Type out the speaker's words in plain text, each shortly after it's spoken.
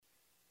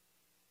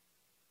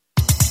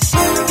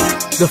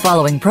The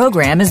following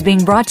program is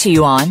being brought to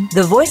you on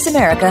the Voice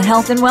America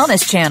Health and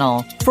Wellness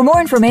Channel. For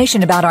more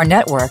information about our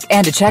network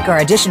and to check our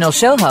additional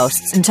show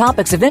hosts and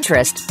topics of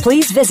interest,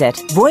 please visit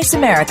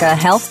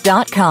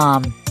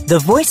voiceamericahealth.com. The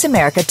Voice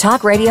America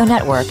Talk Radio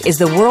Network is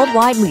the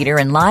worldwide leader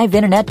in live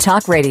Internet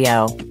talk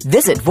radio.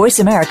 Visit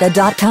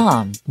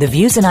voiceamerica.com. The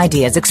views and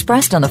ideas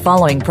expressed on the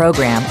following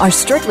program are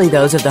strictly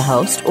those of the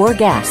host or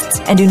guests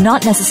and do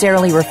not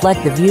necessarily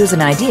reflect the views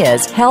and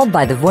ideas held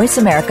by the Voice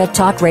America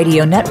Talk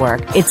Radio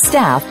Network, its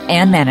staff,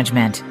 and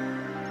management.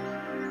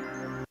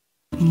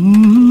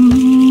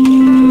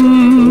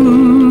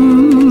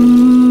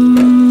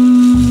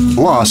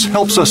 Loss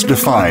helps us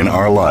define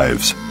our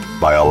lives.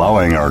 By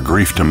allowing our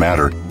grief to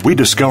matter, we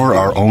discover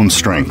our own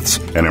strengths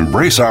and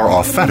embrace our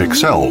authentic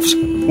selves.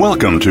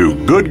 Welcome to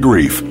Good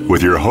Grief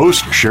with your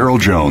host, Cheryl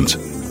Jones.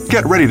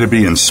 Get ready to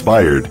be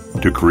inspired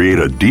to create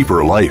a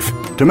deeper life,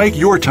 to make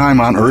your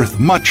time on Earth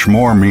much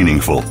more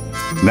meaningful.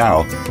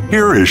 Now,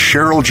 here is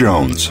Cheryl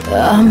Jones.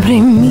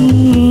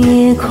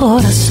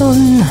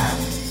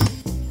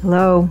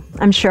 Hello,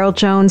 I'm Cheryl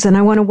Jones, and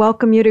I want to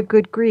welcome you to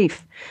Good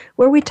Grief,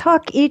 where we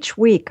talk each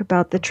week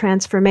about the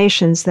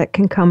transformations that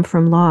can come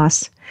from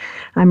loss.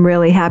 I'm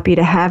really happy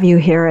to have you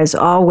here as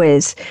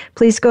always.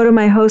 Please go to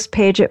my host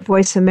page at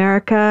Voice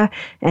America,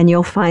 and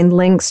you'll find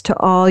links to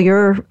all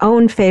your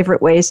own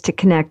favorite ways to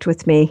connect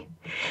with me.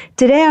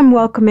 Today I'm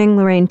welcoming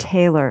Lorrain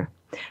Taylor.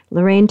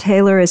 Lorrain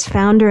Taylor is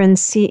founder and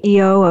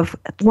CEO of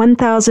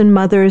 1,000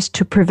 Mothers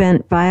to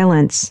Prevent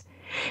Violence.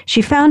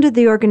 She founded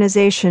the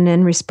organization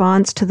in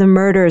response to the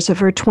murders of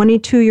her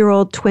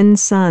 22-year-old twin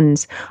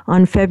sons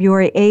on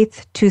February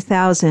 8,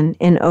 2000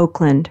 in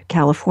Oakland,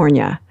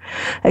 California.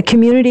 A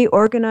community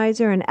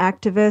organizer and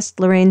activist,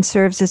 Lorrain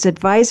serves as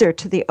advisor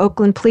to the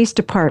Oakland Police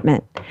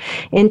Department.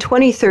 In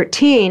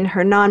 2013,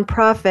 her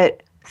nonprofit,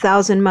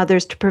 1,000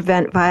 Mothers to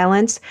Prevent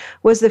Violence,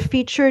 was the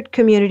featured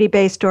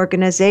community-based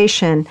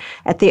organization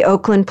at the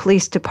Oakland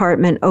Police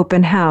Department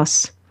Open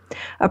House.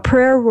 A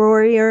prayer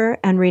warrior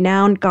and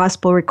renowned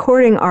gospel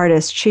recording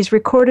artist, she's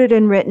recorded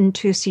and written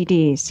 2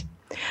 CDs.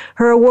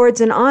 Her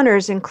awards and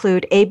honors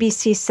include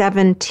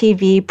ABC7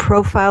 TV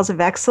Profiles of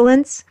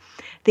Excellence,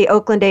 the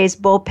Oakland A's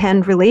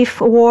Bullpen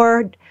Relief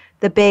Award,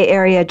 the Bay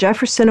Area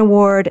Jefferson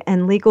Award,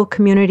 and Legal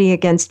Community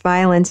Against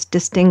Violence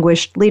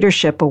Distinguished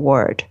Leadership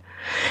Award.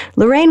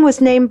 Lorrain was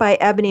named by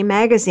Ebony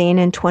Magazine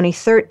in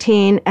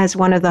 2013 as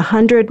one of the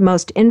 100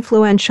 most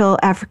influential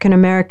African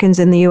Americans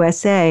in the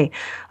USA,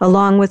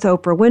 along with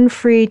Oprah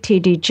Winfrey,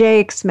 T.D.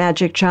 Jakes,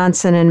 Magic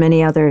Johnson, and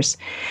many others.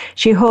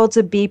 She holds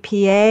a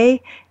BPA,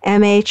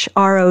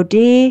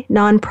 MHROD,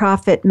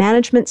 Nonprofit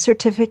Management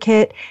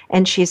Certificate,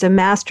 and she's a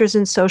Master's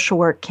in Social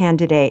Work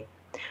candidate.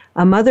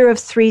 A mother of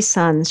 3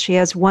 sons, she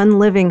has 1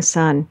 living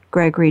son,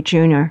 Gregory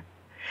Jr.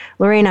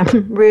 Lorrain,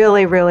 I'm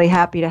really, really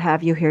happy to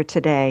have you here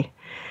today.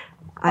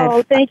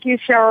 Thank you,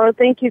 Cheryl.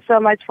 Thank you so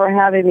much for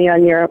having me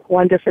on your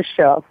wonderful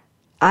show.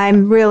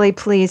 I'm really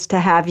pleased to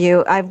have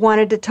you. I've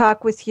wanted to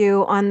talk with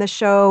you on the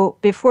show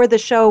before the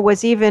show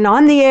was even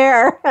on the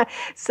air.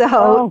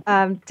 So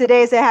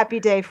today's a happy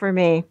day for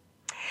me.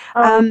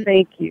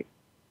 Thank you.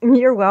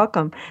 You're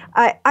welcome.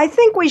 I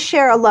think we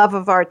share a love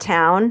of our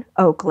town,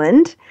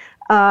 Oakland.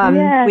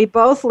 Yes. We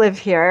both live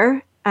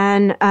here,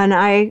 and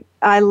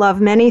I love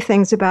many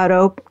things about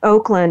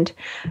Oakland,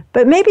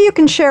 but maybe you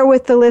can share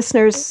with the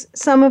listeners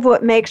some of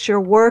what makes your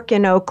work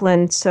in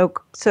Oakland so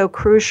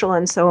crucial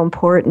and so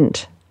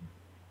important.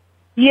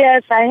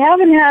 Yes, I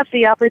haven't had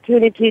the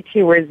opportunity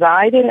to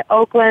reside in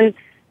Oakland,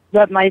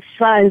 but my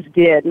sons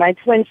did. My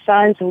twin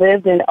sons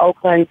lived in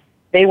Oakland.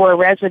 They were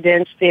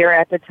residents there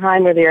at the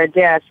time of their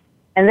deaths,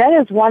 and that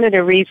is one of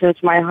the reasons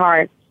my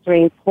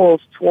heartstring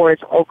pulls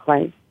towards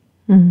Oakland.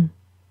 Mm-hmm.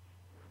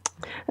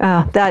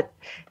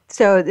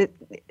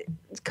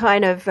 It's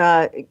kind of,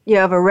 you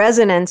have a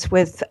resonance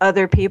with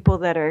other people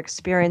that are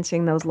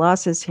experiencing those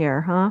losses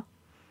here, huh?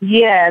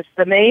 Yes,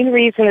 the main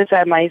reason is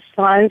that my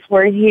sons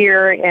were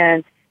here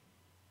and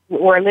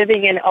were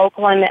living in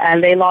Oakland,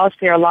 and they lost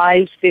their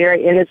lives. They're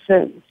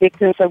innocent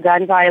victims of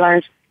gun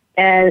violence.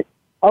 And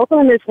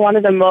Oakland is one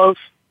of the most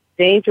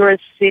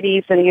dangerous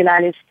cities in the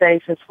United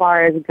States as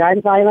far as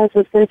gun violence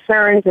is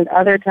concerned and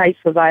other types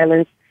of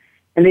violence.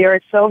 And there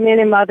are so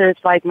many mothers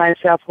like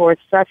myself who are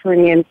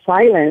suffering in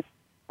silence.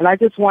 And I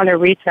just want to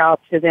reach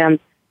out to them.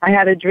 I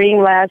had a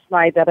dream last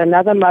night that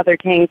another mother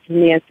came to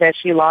me and said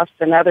she lost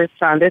another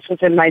son. This was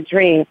in my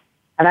dream.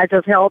 And I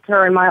just held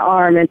her in my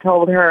arm and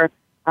told her,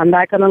 I'm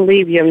not going to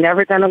leave you. I'm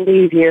never going to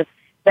leave you.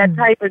 That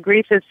type of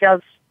grief is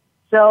just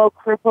so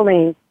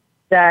crippling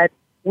that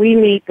we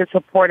need the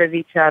support of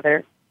each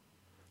other.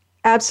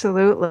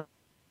 Absolutely.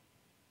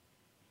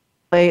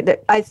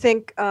 I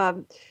think,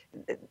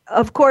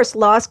 of course,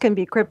 loss can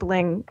be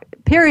crippling,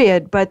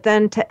 period. But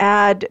then to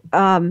add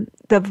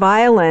the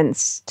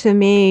violence, to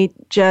me,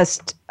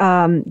 just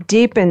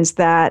deepens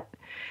that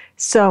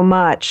so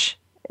much.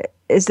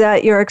 Is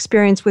that your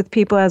experience with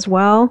people as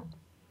well?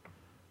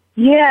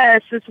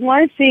 Yes, it's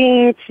one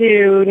thing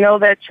to know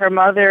that your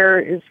mother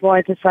is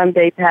going to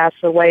someday pass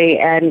away,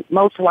 and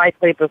most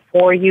likely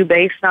before you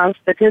based on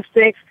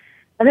statistics.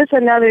 And it's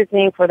another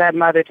thing for that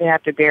mother to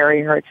have to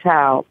bury her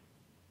child.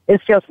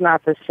 It's just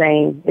not the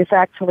same. It's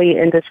actually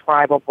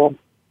indescribable.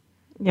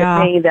 Yeah.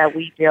 The pain that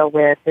we deal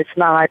with, it's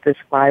not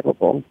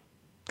describable.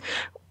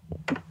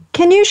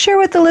 Can you share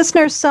with the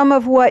listeners some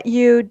of what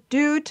you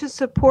do to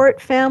support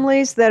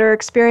families that are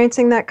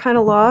experiencing that kind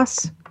of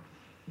loss?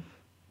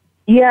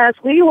 Yes,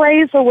 we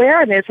raise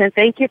awareness, and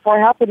thank you for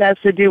helping us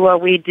to do what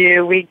we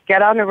do. We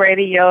get on the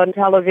radio and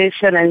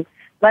television and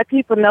let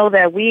people know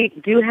that we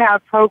do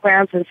have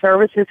programs and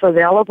services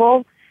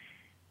available,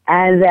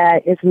 and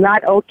that it's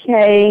not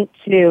okay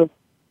to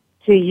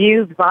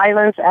use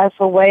violence as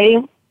a way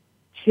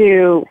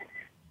to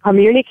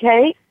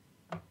communicate.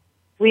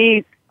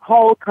 We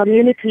hold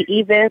community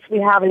events. We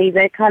have an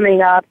event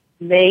coming up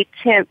May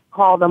 10th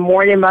called the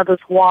Mourning Mothers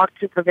Walk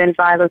to Prevent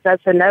Violence.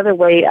 That's another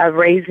way of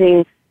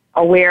raising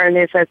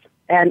awareness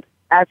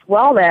as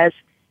well as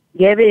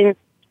giving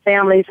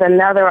families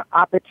another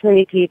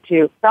opportunity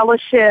to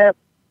fellowship,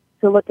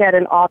 to look at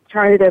an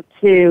alternative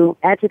to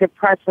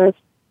antidepressants.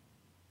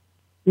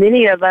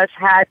 Many of us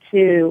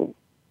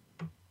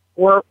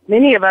were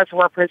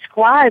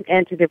prescribed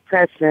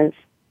antidepressants,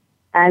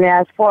 and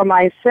as for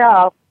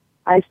myself,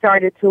 I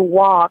started to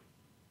walk,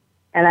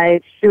 and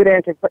I threw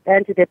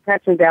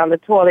antidepressant down the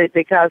toilet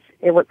because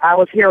I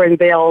was hearing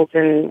bells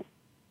and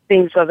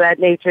things of that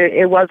nature.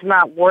 It was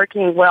not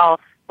working well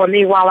for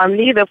me. While I'm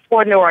neither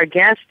for nor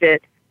against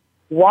it,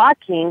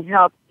 walking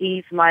helped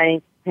ease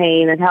my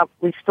pain and help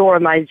restore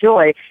my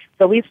joy.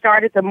 So we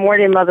started the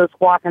Mourning Mothers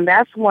Walk, and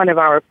that's one of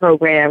our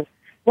programs.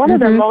 One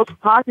of the most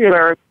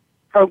popular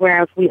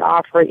programs we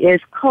offer is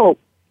COPE.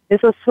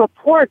 It's a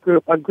support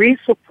group, a grief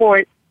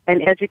support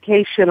and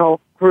educational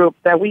group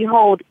that we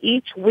hold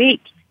each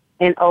week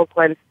in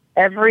Oakland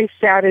every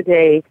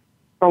Saturday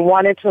from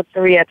 1 until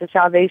 3 at the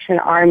Salvation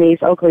Army's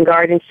Oakland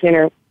Garden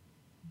Center.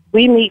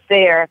 We meet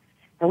there,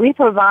 and we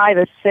provide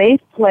a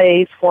safe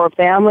place for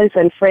families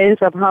and friends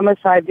of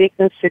homicide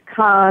victims to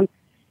come,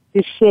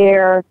 to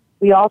share.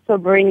 We also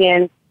bring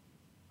in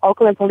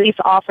Oakland police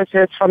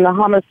officers from the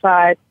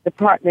homicide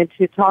department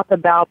to talk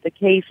about the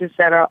cases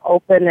that are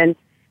open and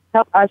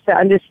help us to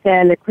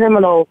understand the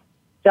criminal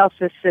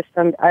justice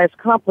system, as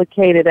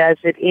complicated as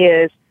it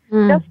is.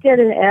 Just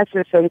getting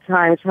answers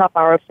sometimes help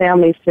our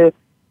families to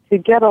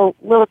get a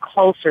little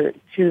closer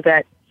to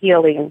that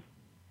healing.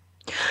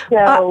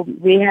 So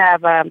we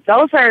have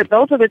those are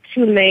the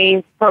two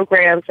main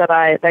programs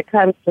that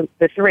comes to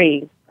the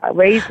three: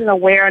 raising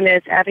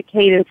awareness,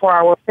 advocating for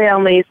our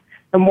families,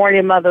 the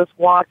Mourning Mothers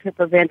Walk to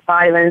Prevent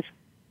Violence,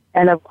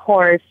 and of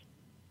course,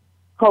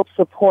 COPE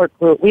Support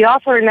Group. We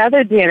offer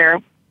another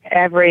dinner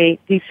every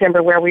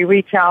December where we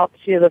reach out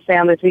to the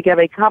families. We give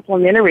a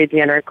complimentary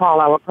dinner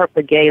called our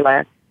Purple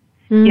Gala.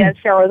 Yes,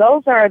 Cheryl,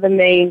 those are the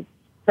main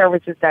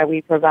services that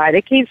we provide.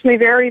 It keeps me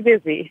very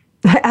busy.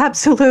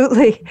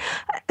 Absolutely.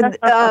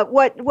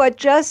 What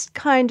just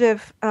kind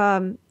of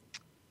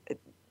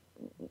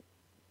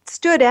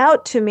stood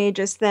out to me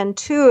just then,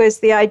 too, is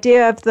the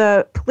idea of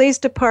the police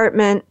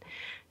department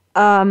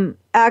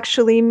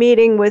actually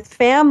meeting with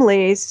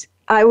families.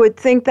 I would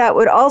think that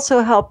would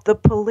also help the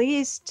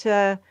police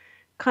to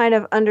kind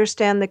of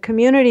understand the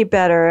community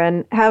better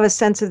and have a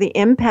sense of the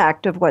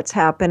impact of what's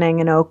happening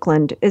in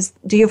Oakland.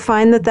 Do you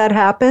find that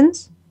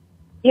happens?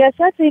 Yes,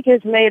 I think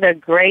it's made a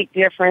great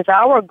difference.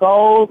 Our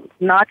goal,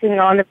 knocking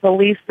on the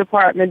police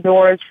department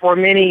doors for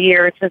many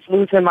years since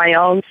losing my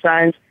own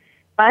sons,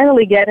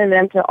 finally getting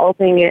them to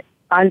open it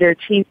under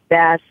Chief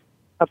Bass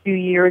a few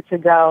years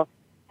ago,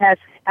 has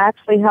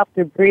actually helped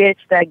to bridge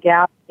that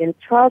gap in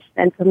trust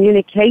and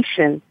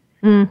communication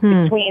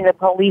between the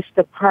police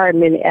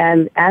department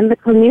and the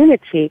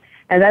community.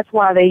 And that's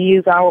why they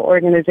use our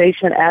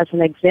organization as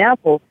an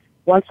example.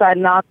 Once I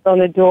knocked on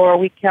the door,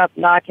 we kept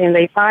knocking.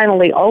 They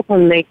finally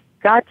opened. They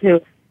got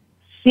to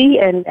see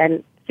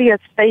and see us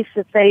face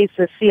to face,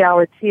 to see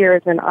our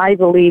tears, and I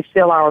believe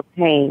feel our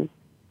pain.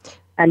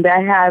 And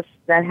that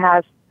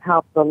has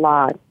helped a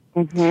lot.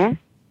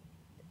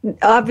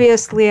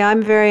 Obviously,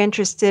 I'm very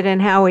interested in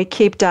how we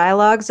keep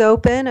dialogues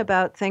open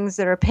about things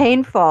that are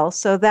painful.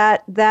 So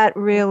that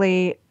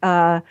really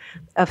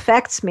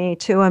affects me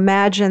to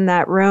imagine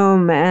that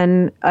room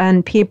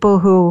and people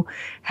who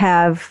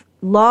have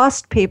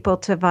lost people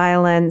to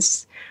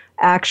violence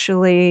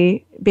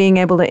actually being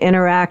able to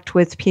interact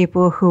with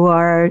people who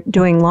are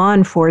doing law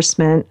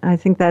enforcement. I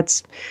think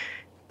that's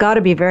got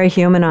to be very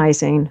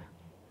humanizing.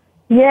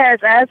 Yes,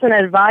 as an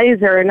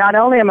advisor, not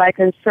only am I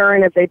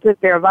concerned if they took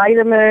their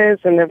vitamins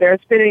and if they're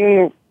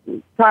spending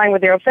time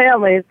with their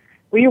families,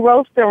 we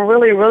roast them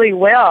really, really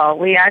well.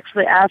 We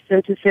actually ask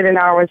them to sit in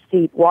our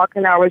seat, walk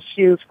in our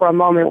shoes for a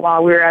moment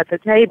while we're at the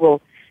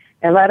table,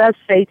 and let us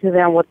say to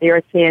them what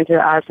they're saying to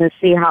us and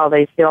see how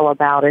they feel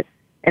about it.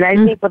 And I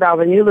think with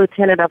our new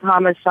lieutenant of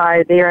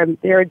homicide, they're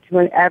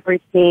doing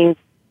everything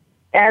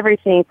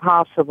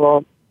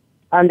possible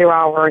under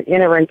our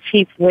interim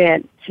chief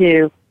Went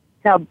to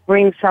help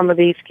bring some of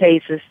these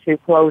cases to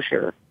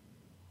closure.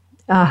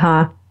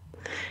 And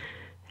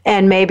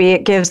maybe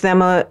it gives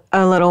them a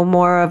little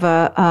more of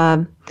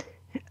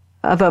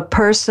a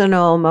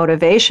personal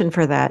motivation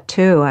for that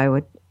too.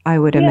 I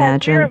would Yes,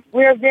 imagine.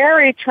 We're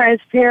very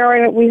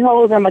transparent. We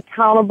hold them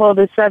accountable.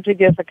 The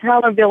subject is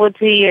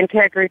accountability,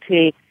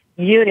 integrity,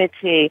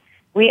 unity.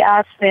 We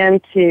ask them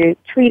to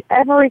treat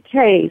every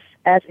case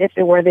as if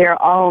it were their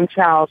own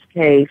child's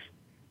case.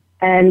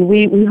 And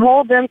we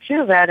hold them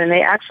to that. And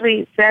they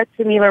actually said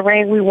to me,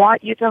 Lorraine, we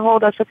want you to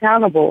hold us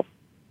accountable.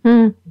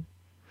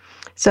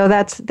 So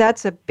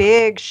that's a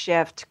big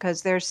shift,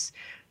 because there's,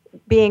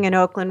 being an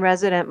Oakland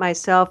resident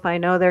myself, I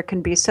know there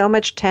can be so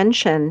much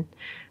tension,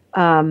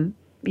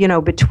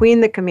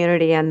 between the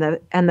community and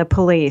the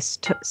police.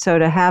 So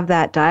to have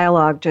that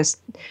dialogue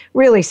just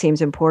really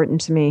seems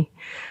important to me.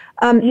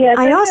 Yes,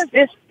 I also,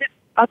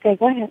 okay,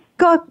 go ahead.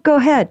 Go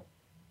ahead.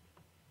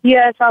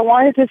 Yes, I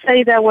wanted to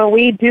say that when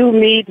we do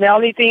meet, the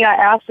only thing I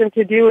ask them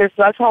to do is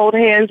let's hold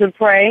hands and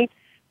pray,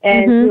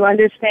 and to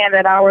understand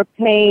that our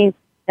pain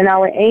and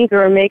our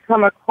anger may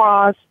come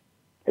across,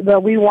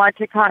 but we want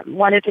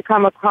it to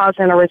come across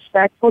in a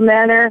respectful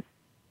manner.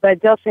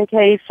 But just in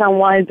case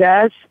someone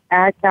does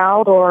act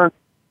out or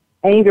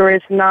anger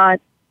is not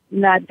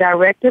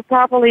directed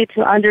properly,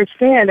 to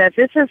understand that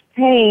this is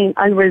pain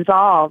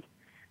unresolved.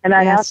 And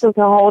I ask them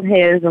to hold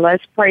hands and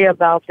let's pray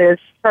about this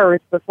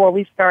first before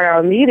we start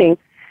our meeting.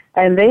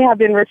 And they have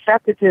been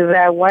receptive to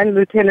that. One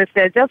lieutenant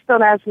said, just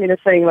don't ask me to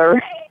sing,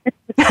 Lorraine.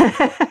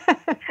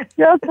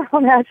 Just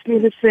don't ask me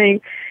to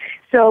sing.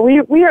 So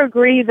we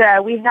agree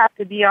that we have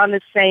to be on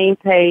the same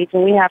page,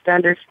 and we have to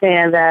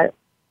understand that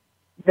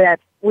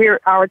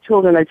our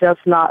children are just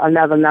not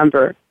another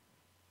number.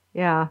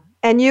 Yeah.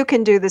 And you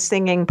can do the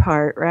singing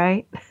part,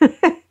 right?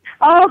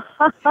 Oh.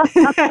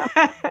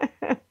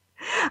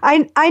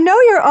 I know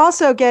you're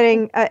also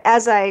getting,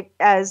 as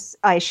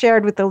I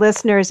shared with the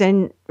listeners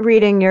in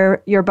reading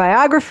your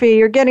biography,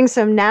 you're getting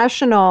some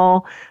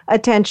national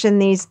attention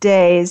these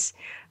days.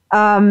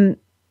 In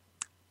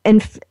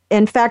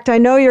fact, I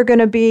know you're going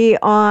to be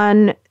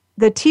on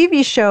the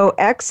TV show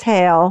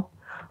Exhale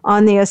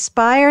on the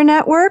Aspire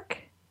Network.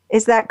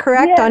 Is that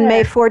correct? Yes. On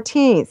May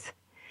 14th.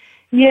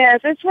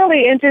 Yes, it's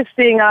really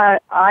interesting.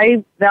 That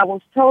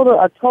was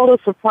a total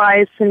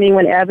surprise to me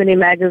when Ebony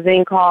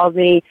magazine called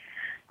me.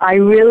 I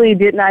really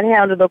did not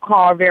handle the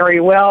call very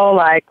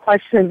well. I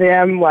questioned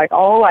them, like,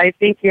 I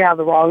think you have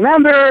the wrong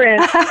number,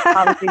 and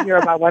obviously you're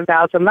about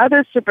 1,000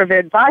 mothers to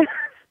prevent violence.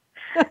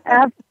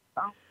 After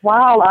a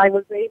while, I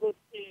was able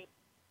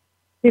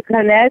to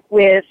connect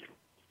with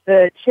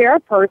the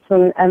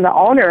chairperson and the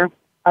owner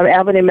of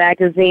Ebony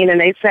magazine,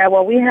 and they said,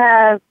 well, we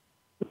have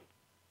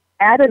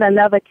added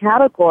another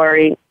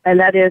category, and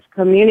that is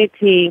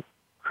community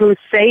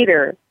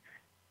crusader.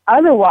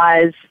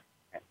 Otherwise,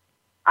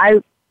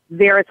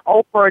 there's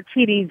Oprah,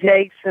 T.D.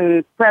 Jakes,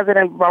 and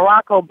President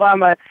Barack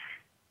Obama.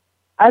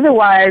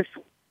 Otherwise,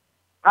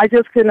 I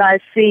just could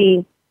not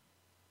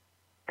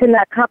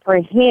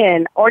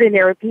comprehend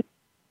ordinary people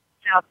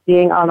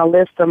being on a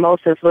list of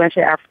most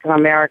influential African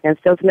Americans.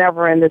 Just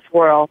never in this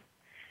world.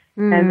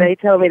 Mm-hmm. And they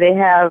told me they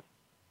have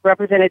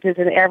representatives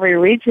in every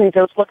region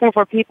just looking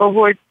for people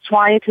who are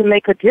trying to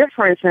make a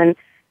difference. And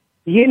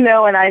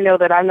and I know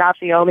that I'm not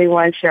the only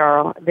one,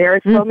 Cheryl. There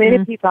are so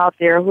many people out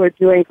there who are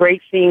doing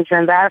great things,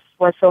 and that's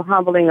what's so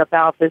humbling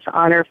about this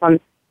honor from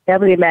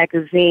Ebony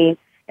magazine.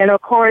 And,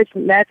 of course,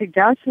 Magic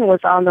Johnson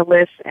was on the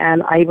list,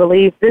 and I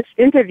believe this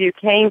interview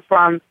came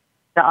from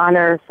the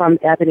honor from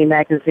Ebony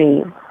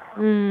magazine.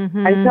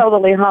 Mm-hmm. I'm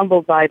totally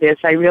humbled by this.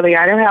 I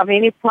don't have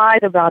any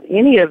pride about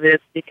any of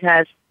this,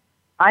 because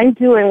I'm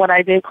doing what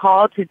I've been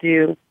called to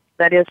do,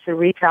 that is to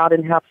reach out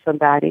and help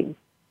somebody.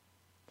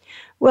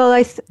 Well,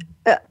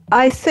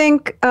 I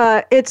think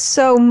it's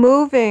so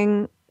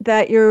moving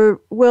that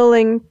you're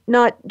willing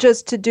not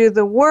just to do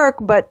the work,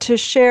 but to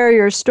share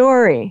your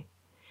story,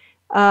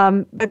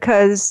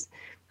 because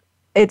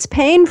it's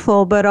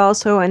painful, but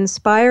also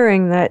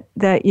inspiring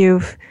that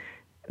you've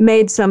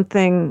made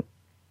something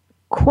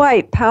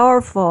quite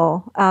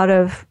powerful out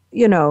of,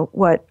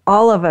 what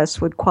all of us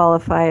would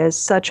qualify as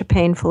such a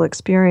painful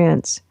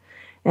experience.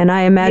 And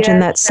I imagine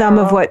that's some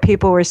of what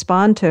people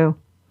respond to.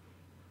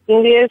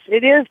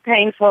 It is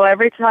painful.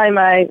 Every time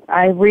I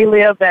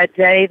relive that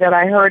day that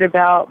I heard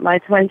about my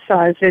twin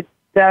sons, it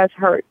does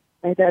hurt.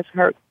 It does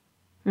hurt.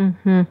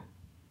 Mm-hmm.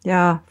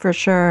 Yeah, for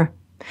sure.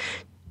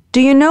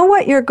 Do you know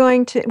what we're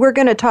going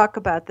to talk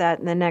about that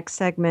in the next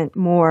segment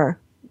more,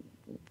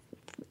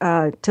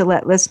 to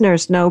let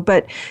listeners know,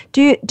 but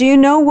do you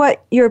know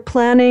what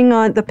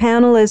the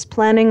panel is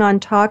planning on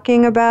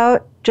talking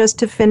about, just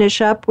to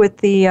finish up with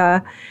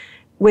the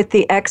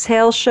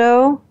Exhale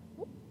show?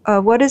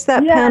 What is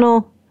that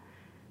panel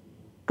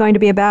going to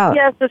be about?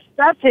 Yes, the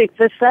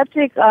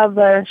subject of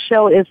the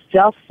show is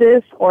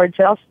justice, or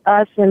just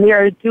us, and we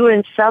are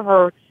doing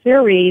several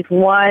series,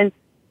 one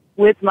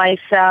with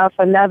myself,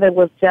 another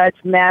with Judge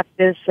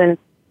Mathis, and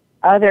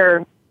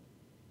other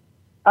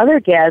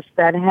guests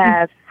that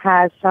has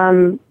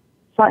something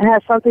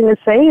to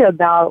say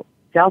about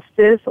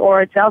justice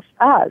or just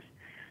us.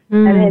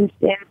 And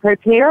in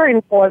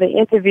preparing for the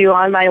interview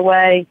on my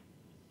way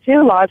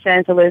to Los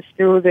Angeles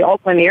through the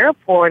Oakland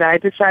airport, I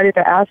decided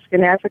to ask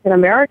an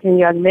African-American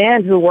young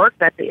man who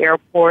worked at the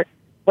airport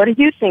what do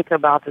you think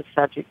about the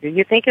subject? Do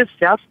you think it's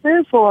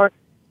justice or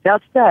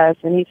just us?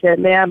 And he said,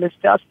 ma'am, it's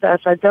just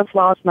us. I just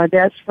lost my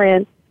best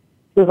friend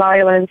to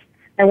violence.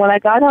 And when I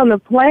got on the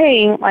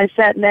plane, I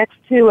sat next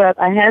to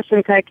a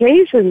handsome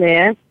Caucasian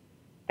man,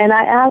 and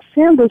I asked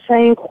him the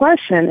same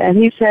question. And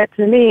he said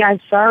to me, I'm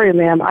sorry,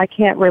 ma'am, I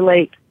can't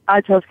relate.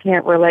 I just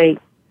can't relate.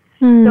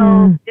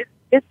 So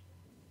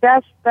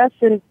that's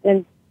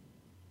in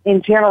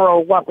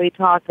general what we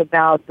talk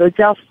about, the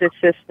justice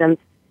system.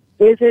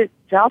 Is it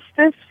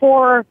justice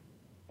for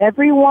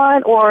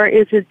everyone, or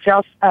is it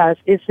just us?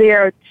 Is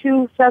there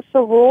two sets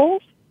of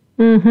rules?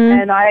 Mm-hmm.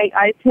 And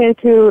I tend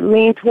to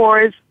lean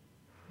towards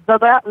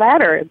the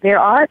latter. There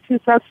are two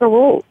sets of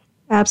rules.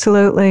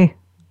 Absolutely.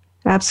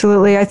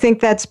 Absolutely. I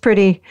think that's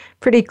pretty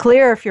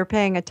clear if you're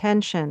paying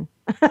attention.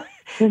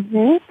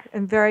 Mm-hmm.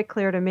 And very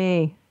clear to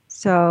me.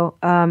 So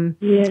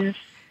yes.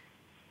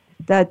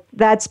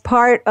 That's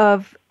part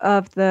of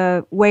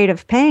the weight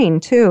of pain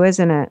too,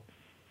 isn't it?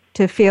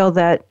 To feel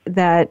that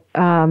the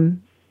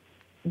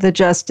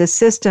justice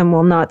system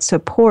will not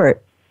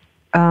support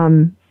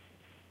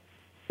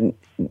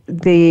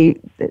the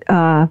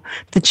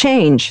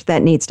change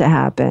that needs to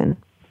happen.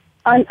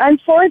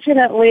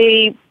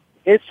 Unfortunately,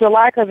 it's the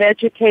lack of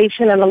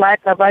education and the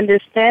lack of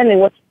understanding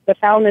what the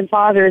Founding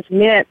Fathers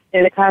meant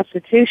in the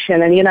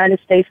Constitution, in the United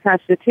States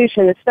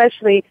Constitution,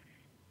 especially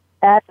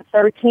at the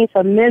 13th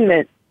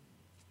Amendment,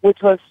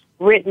 which was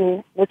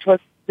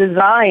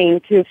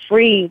designed to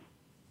free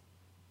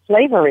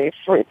slavery,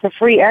 to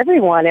free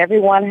everyone.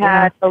 Everyone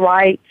had the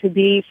right to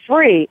be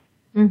free.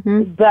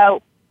 Mm-hmm.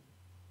 But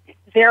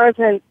there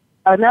isn't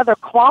another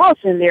clause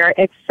in there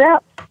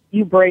except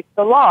you break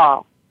the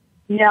law.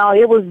 Now,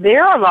 it was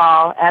their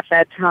law at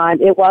that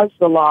time. It was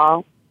the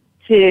law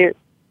to,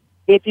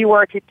 if you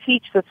were to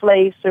teach the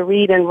slaves to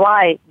read and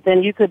write,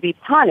 then you could be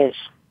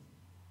punished.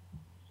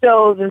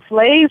 So the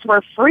slaves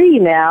were free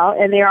now,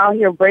 and they're out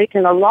here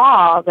breaking a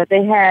law that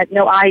they had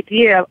no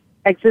idea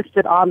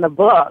existed on the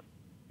book,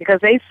 because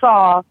they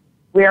saw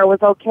where it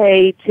was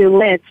okay to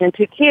lynch and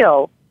to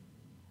kill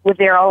with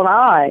their own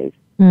eyes.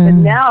 But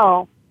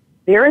now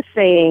they're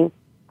saying,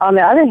 on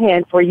the other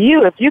hand, for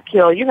you, if you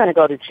kill, you're going to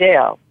go to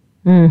jail.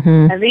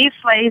 Mm-hmm. And these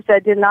slaves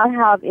that did not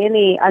have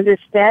any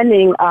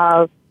understanding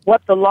of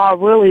what the law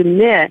really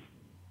meant,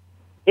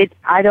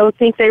 I don't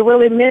think they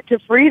really meant to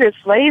free the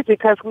slaves,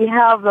 because we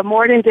have the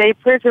modern-day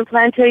prison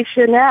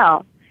plantation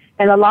now.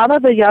 And a lot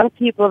of the young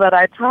people that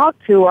I talk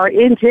to are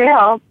in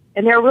jail,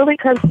 and they're really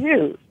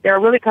confused. They're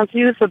really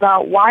confused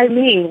about, why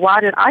me?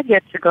 Why did I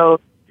get to go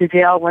to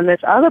jail when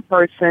this other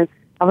person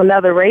of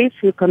another race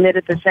who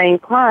committed the same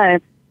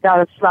crime got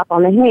a slap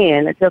on the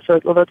hand, just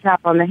a little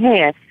tap on the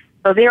hand?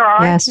 So there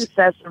are two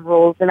sets of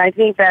rules, and I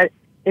think that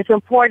it's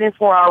important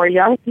for our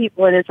young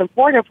people, and it's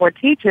important for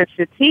teachers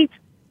to teach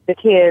the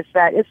kids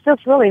that it's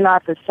just really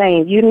not the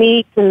same. You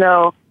need to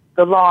know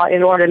the law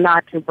in order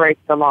not to break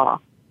the law.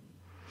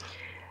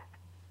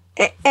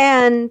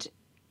 And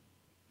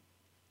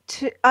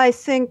I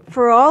think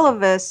for all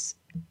of us,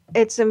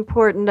 it's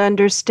important to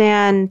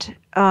understand,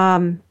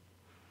 the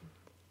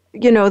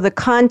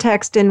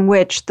context in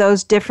which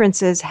those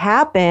differences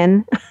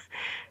happen,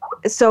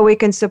 so we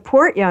can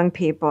support young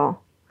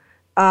people.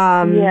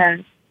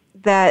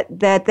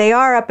 That they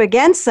are up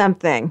against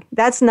something.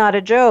 That's not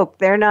a joke.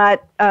 They're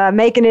not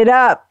making it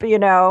up,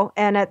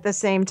 and at the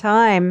same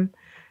time,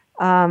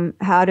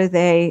 how do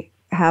they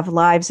have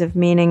lives of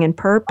meaning and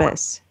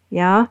purpose?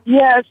 Yeah?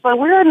 Yes, but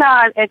we're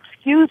not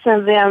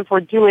excusing them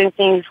for doing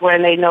things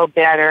when they know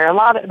better.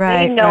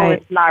 They know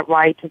it's not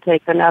right to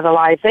take another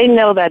life. They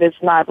know that it's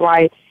not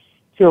right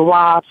to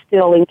rob,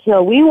 steal, and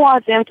kill. We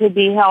want them to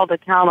be held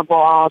accountable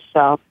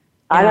also.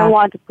 I don't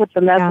want to put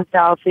the message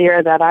out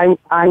there that I'm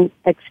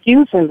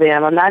excusing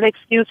them. I'm not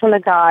excusing the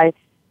guy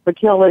for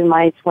killing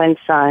my twin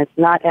sons.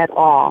 Not at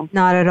all.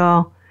 Not at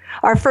all.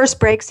 Our first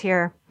break's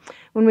here.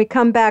 When we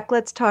come back,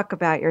 let's talk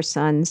about your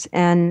sons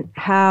and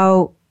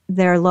how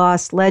their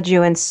loss led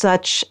you in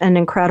such an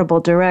incredible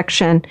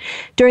direction.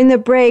 During the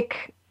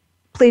break,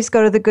 please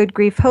go to the Good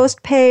Grief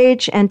host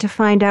page, and to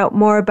find out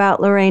more about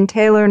Lorrain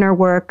Taylor and her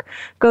work,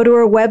 go to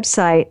her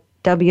website,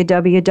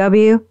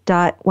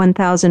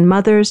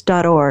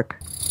 www.1000mothers.org.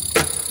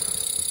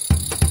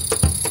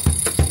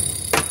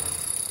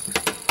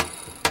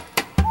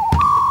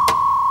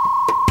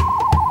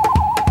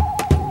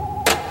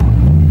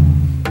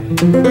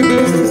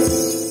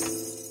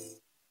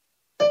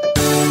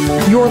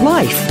 Your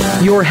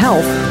life, your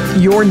health,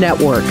 your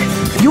network.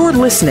 You're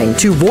listening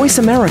to Voice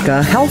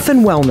America Health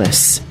and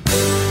Wellness.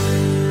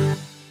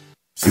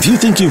 If you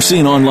think you've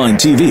seen online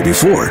TV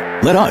before,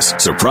 let us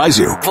surprise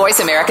you.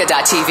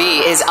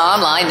 VoiceAmerica.tv is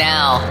online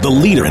now. The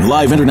leader in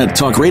live internet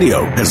talk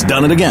radio has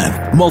done it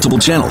again. Multiple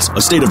channels,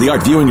 a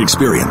state-of-the-art viewing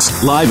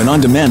experience, live and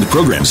on-demand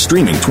programs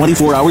streaming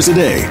 24 hours a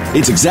day.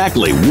 It's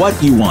exactly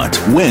what you want,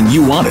 when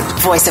you want it.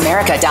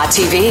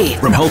 VoiceAmerica.tv.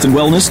 From health and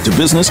wellness to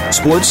business,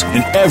 sports,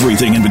 and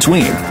everything in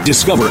between.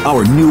 Discover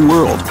our new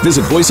world.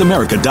 Visit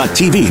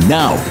VoiceAmerica.tv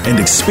now and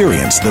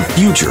experience the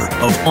future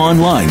of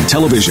online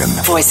television.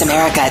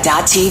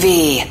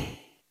 VoiceAmerica.tv.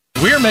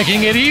 We're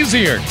making it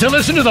easier to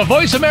listen to the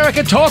Voice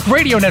America Talk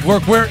Radio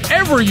Network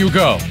wherever you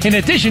go. In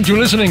addition to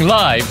listening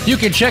live, you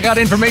can check out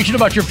information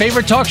about your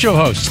favorite talk show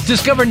hosts,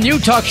 discover new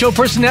talk show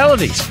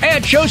personalities,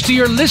 add shows to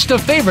your list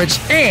of favorites,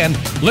 and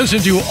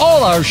listen to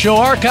all our show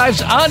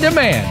archives on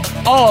demand.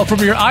 All from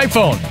your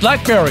iPhone,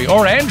 BlackBerry,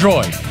 or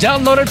Android.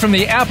 Download it from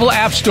the Apple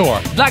App Store,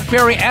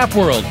 BlackBerry App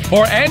World,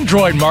 or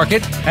Android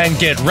Market, and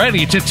get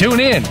ready to tune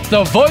in.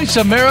 The Voice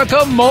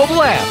America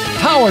mobile app,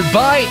 powered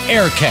by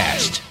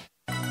Aircast.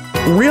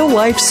 Real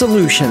life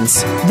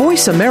solutions.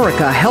 Voice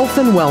America Health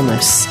and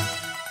Wellness.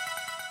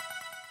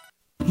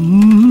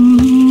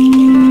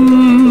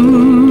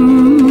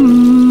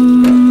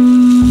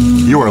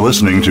 You are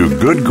listening to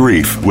Good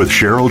Grief with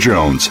Cheryl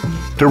Jones.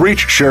 To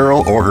reach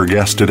Cheryl or her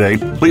guest today,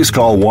 please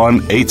call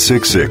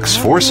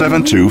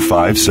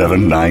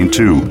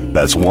 1-866-472-5792.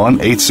 That's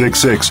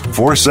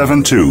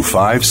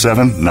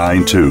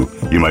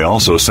 1-866-472-5792. You may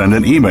also send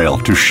an email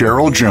to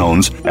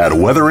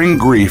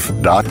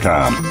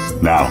CherylJones@weatheringgrief.com.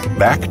 Now,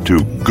 back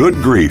to Good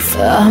Grief.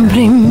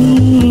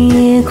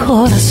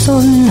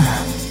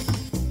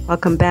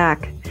 Welcome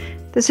back.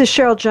 This is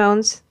Cheryl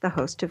Jones, the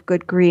host of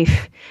Good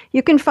Grief.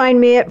 You can find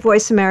me at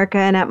Voice America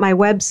and at my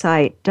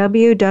website,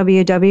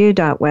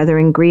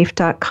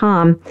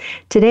 www.weatheringgrief.com.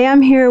 Today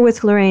I'm here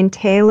with Lorrain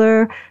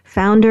Taylor,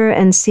 founder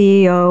and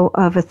CEO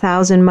of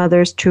 1,000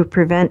 Mothers to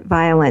Prevent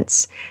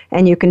Violence.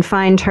 And you can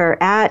find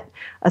her at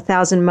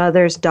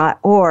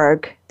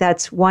 1000mothers.org.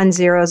 That's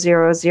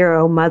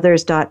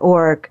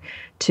 1000mothers.org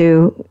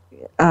to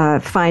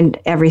find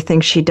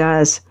everything she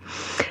does.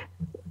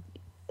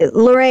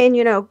 Lorraine,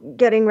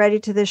 getting ready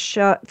for this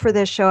show,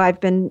 I've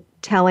been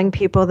telling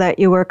people that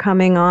you were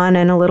coming on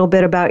and a little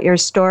bit about your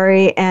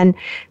story. And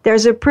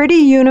there's a pretty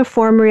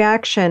uniform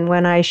reaction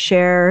when I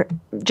share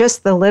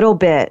just the little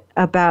bit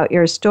about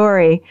your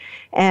story.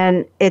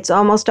 And it's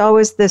almost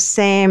always the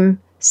same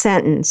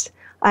sentence.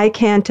 I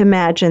can't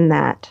imagine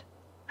that.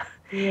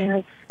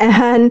 Yes.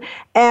 And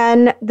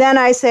then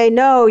I say,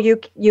 no, you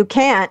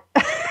can't,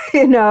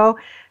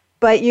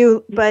 but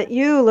you,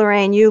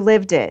 Lorraine, you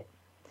lived it.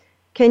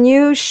 Can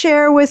you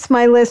share with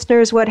my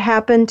listeners what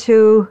happened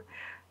to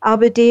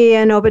Abdi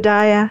and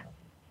Obadiah?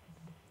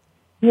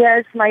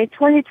 Yes, my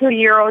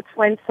 22-year-old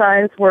twin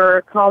sons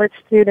were college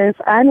students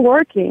and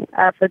working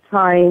at the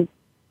time.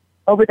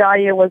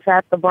 Obadiah was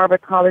at the Barber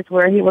College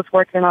where he was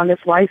working on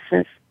his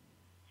license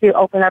to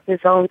open up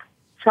his own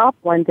shop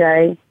one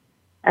day.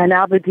 And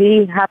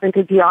Abdi happened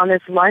to be on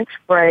his lunch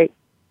break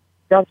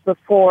just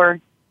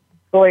before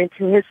going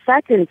to his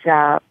second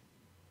job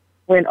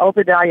when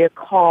Obadiah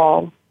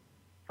called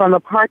from a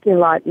parking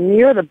lot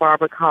near the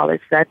Barber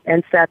College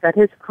and said that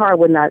his car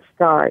would not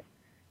start.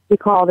 He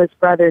called his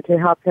brother to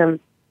help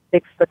him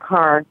fix the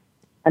car,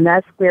 and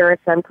that's where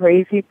some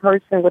crazy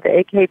person with an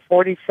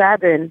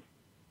AK-47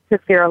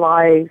 took their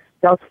lives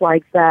just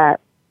like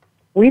that.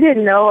 We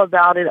didn't know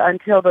about it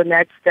until the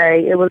next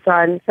day. It was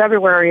on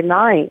February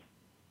 9th.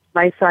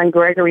 My son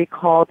Gregory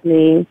called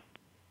me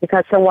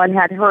because someone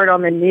had heard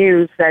on the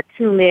news that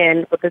two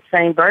men with the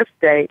same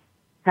birthday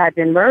had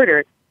been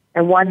murdered.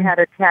 And one had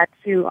a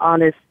tattoo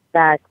on his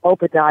back,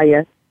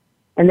 Obadiah.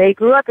 And they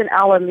grew up in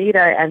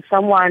Alameda, and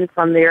someone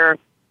from their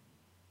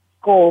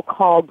school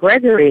called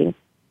Gregory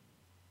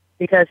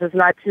because there's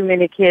not too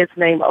many kids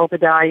named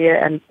Obadiah,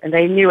 and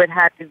they knew it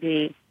had to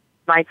be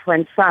my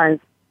twin sons.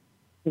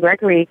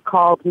 Gregory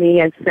called me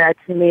and said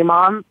to me,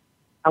 Mom,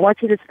 I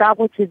want you to stop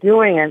what you're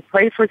doing and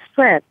pray for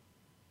strength.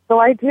 So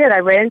I did. I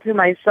ran to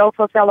my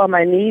sofa, fell on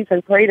my knees,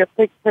 and prayed a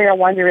quick prayer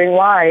wondering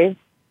why.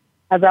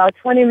 About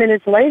 20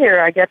 minutes later,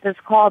 I get this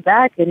call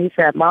back, and he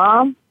said,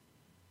 Mom,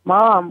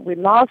 we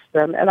lost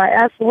them. And I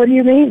asked him, what do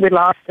you mean we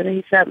lost them? And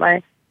he said,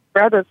 my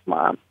brother's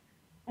mom.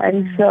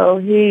 And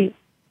so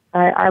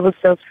I was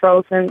just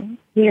frozen.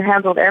 He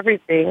handled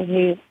everything.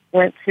 He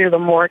went to the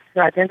morgue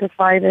to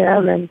identify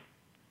them, and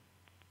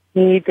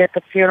he did the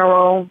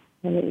funeral.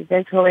 And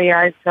eventually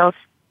I just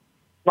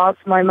lost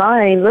my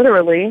mind,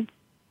 literally,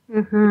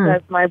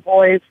 because my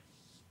boys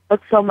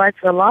look so much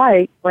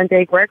alike. One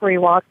day Gregory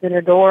walked in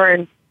the door,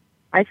 and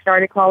I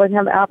started calling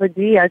him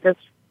Abdi. I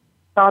just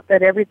thought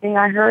that everything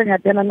I heard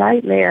had been a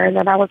nightmare, and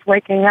that I was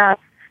waking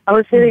up. I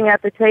was sitting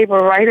at the table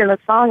writing a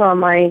song on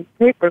my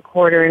tape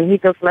recorder, and he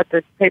just let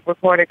the tape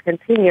recorder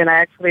continue, and I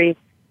actually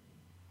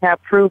have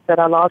proof that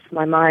I lost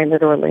my mind,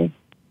 literally.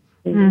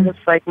 He was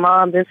like,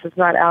 Mom, this is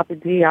not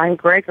Abdi, I'm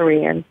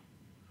Gregory. And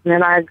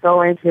then I'd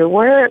go into,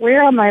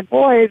 where are my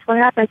boys? What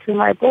happened to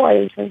my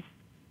boys? And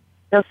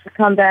just to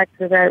come back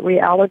to that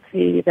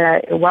reality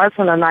that it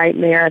wasn't a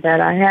nightmare,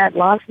 that I had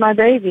lost my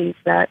babies,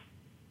 that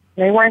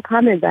they weren't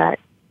coming back.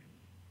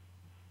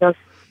 Just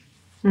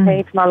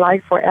changed my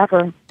life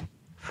forever.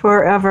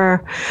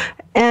 Forever.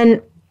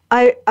 And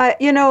I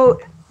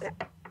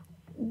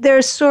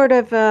there's sort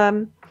of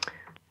a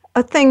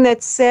thing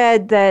that's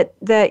said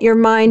that your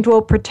mind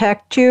will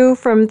protect you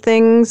from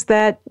things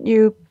that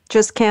you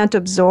just can't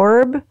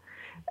absorb.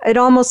 It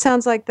almost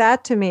sounds like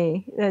that to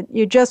me, that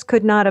you just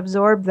could not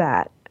absorb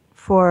that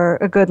for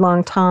a good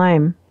long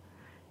time.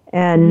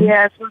 And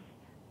yes,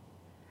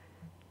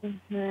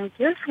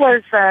 this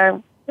was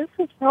this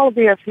was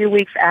probably a few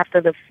weeks after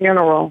the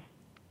funeral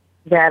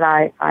that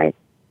I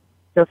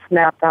just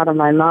snapped out of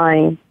my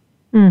mind.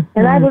 Mm-hmm.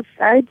 And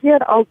I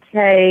did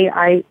okay.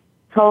 I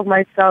told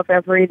myself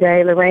every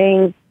day,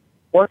 Lorraine,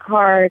 work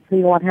hard so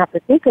you won't have to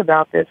think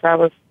about this. I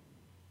was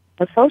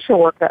a social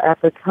worker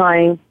at the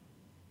time,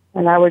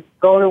 and I would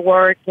go to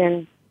work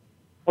and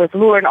was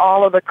luring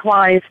all of the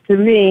clients to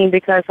me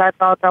because I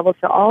thought that was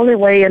the only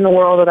way in the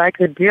world that I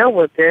could deal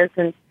with this.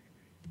 And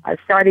I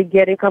started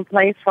getting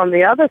complaints from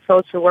the other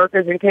social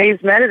workers and case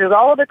managers.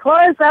 All of the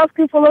clients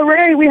asking for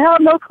Lorraine, we have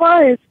no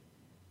clients.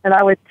 And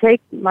I would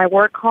take my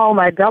work home.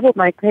 I doubled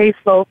my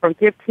caseload from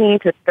 15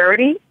 to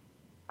 30.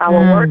 I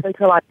would work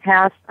until I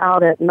passed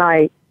out at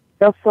night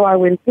just so I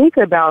wouldn't think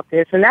about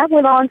this. And that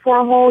went on for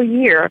a whole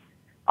year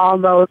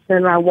almost.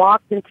 And I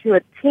walked into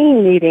a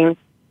team meeting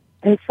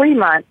in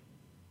Fremont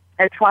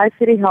at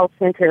Tri-City Health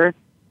Center,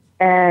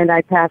 and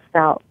I passed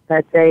out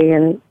that day.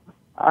 And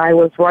I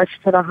was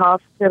rushed to the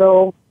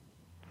hospital,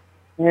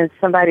 and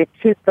somebody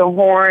toothed the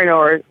horn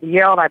or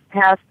yelled. I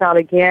passed out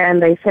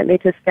again. They sent me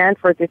to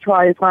Stanford to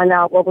try and find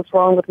out what was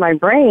wrong with my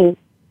brain.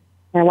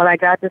 And when I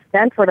got to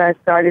Stanford, I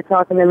started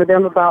talking to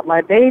them about my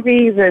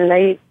babies, and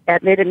they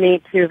admitted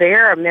me to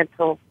their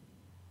mental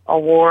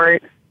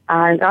ward.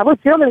 And I was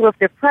dealing with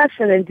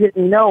depression and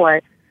didn't know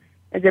it.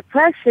 And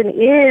depression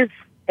is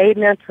a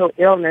mental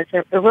illness.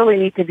 It really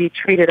needs to be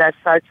treated as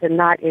such and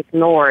not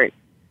ignored.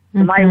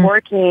 Mm-hmm. My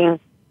working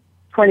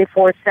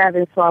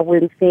 24/7 so I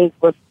wouldn't think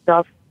was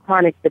just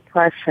chronic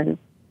depression.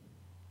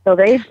 So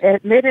they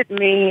admitted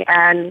me,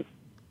 and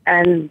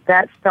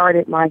that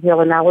started my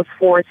healing. I was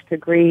forced to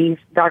grieve.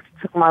 Doctor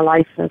took my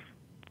license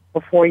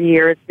for 4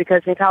 years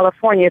because in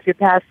California, if you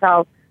pass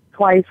out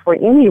twice for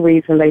any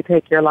reason, they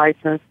take your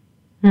license.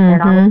 Mm-hmm.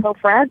 And I was so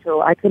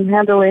fragile. I couldn't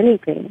handle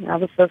anything. I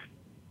was just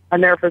a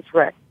nervous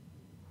wreck.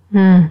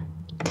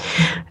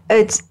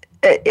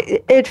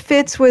 It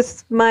fits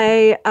with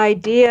my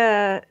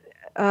idea,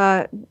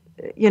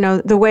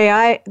 the way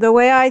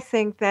I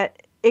think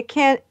that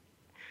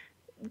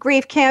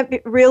grief can't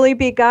really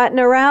be gotten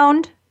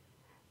around.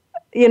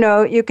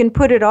 You can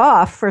put it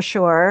off for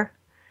sure,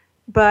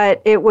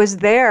 but it was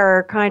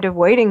there kind of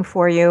waiting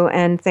for you,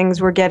 and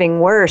things were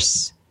getting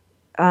worse.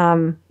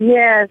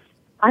 Yes,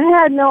 I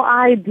had no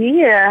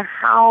idea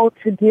how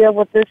to deal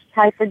with this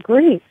type of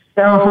grief.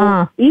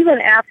 So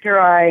even after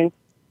I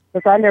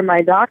was under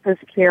my doctor's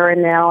care,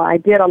 and now I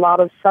did a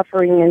lot of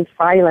suffering in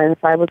silence.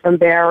 I was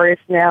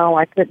embarrassed now.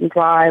 I couldn't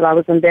drive. I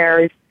was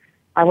embarrassed.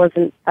 I was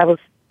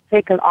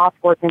taken off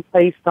work and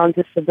placed on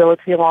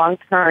disability long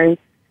term.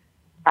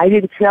 I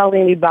didn't tell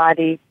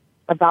anybody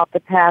about the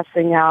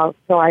passing out,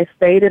 so I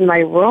stayed in my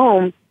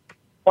room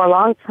for a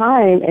long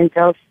time and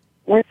just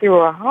went through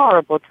a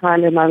horrible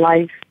time in my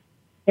life.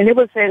 And it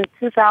was in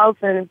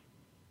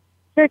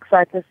 2006,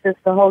 I could sense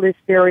the Holy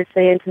Spirit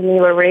saying to me,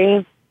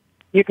 Lorraine,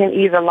 you can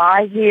either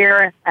lie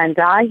here and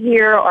die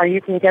here, or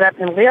you can get up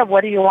and live.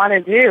 What do you want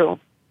to do?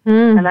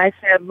 And I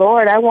said,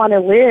 Lord, I want to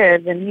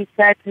live. And he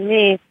said to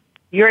me,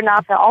 you're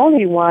not the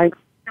only one.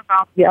 Think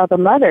about the other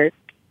mothers.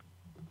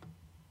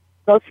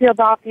 Go see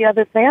about the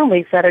other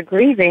families that are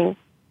grieving.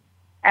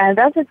 And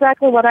that's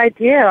exactly what I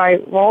did. I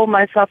rolled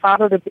myself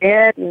out of the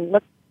bed and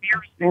looked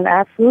and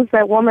asked, who's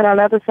that woman on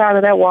the other side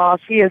of that wall?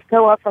 She is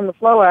toe up from the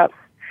floor up.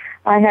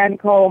 I hadn't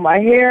combed my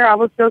hair. I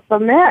was just a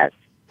mess.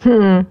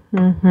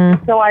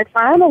 Mm-hmm. So I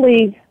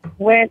finally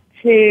went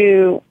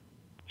to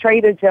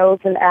Trader Joe's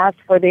and asked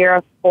for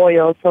their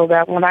oil so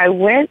that when I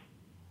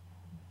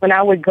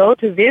would go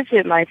to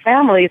visit my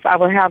families, I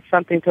would have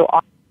something to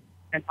offer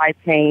in my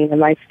pain and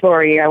my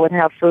story. I would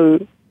have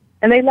food.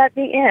 And they let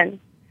me in.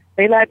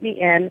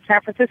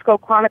 San Francisco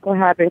Chronicle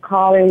had been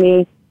calling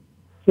me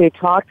to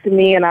talk to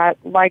me, and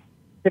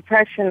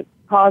depression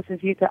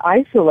causes you to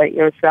isolate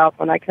yourself.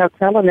 And I kept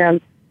telling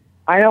them,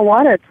 I don't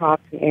want to talk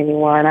to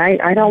anyone.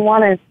 I don't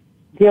want to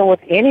deal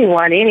with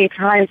anyone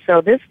anytime. So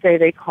this day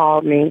they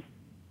called me.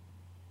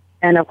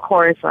 And, of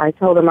course, I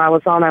told them I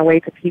was on my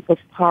way to People's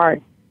Park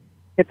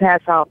to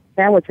pass out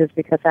sandwiches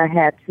because I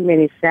had too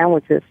many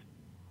sandwiches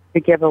to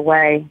give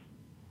away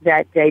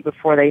that day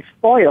before they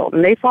spoiled.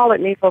 And they followed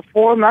me for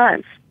 4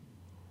 months.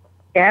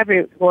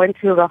 Going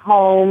to the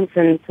homes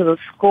and to the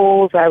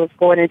schools. I was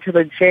going into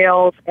the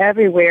jails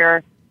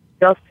everywhere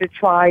just to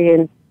try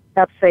and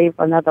help save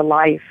another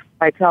life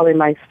by telling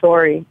my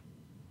story.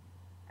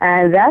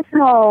 And that's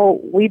how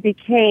we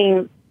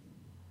became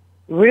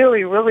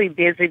really, really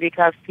busy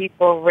because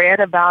people read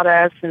about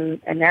us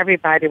and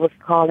everybody was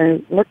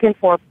calling, looking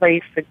for a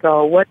place to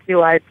go. What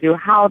do I do?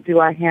 How do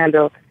I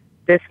handle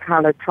this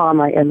kind of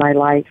trauma in my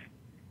life?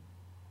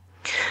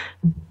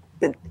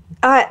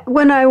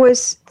 When I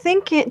was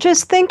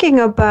thinking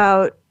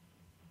about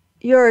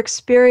your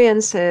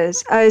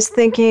experiences, I was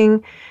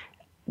thinking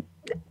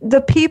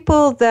the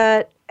people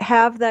that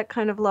have that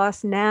kind of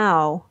loss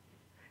now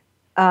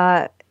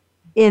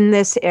in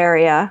this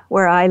area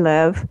where I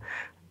live,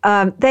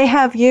 they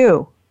have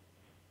you.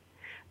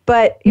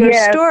 But your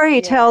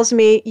story tells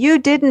me you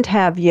didn't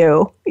have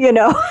you,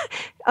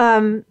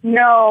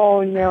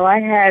 No,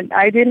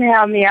 I didn't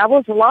have me. I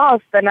was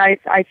lost, and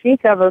I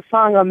think of a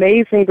song,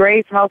 Amazing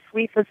Grace, how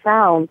sweet the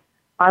sound.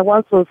 I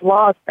once was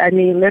lost,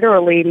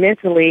 literally,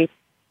 mentally,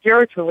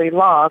 spiritually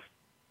lost,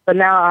 but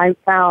now I'm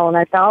found.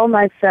 I found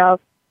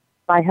myself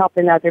by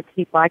helping other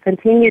people. I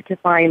continue to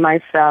find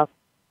myself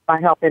by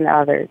helping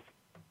others.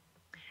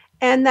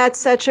 And that's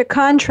such a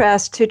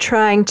contrast to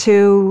trying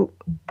to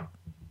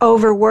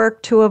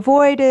overwork to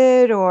avoid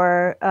it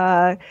or,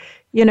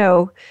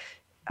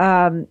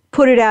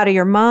 put it out of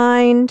your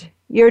mind.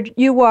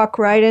 You walk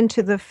right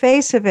into the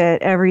face of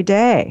it every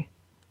day.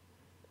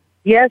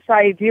 Yes,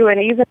 I do.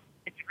 And even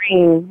in my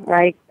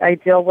dream, I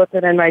deal with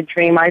it in my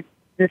dream. I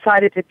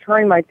decided to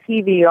turn my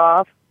TV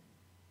off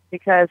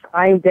because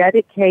I'm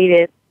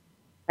dedicated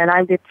and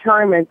I'm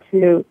determined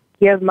to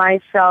give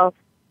myself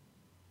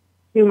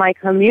to my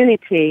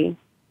community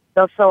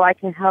so I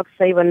can help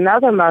save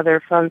another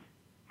mother from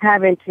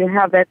having to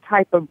have that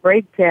type of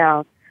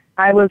breakdown.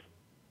 I was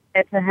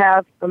to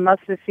have the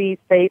mustard seed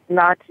faith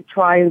not to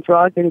try and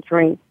drug and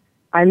drink.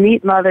 I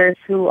meet mothers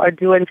who are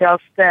doing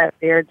just that.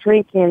 They're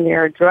drinking,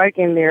 they're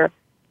drugging, they're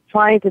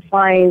trying to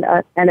find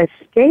an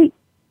escape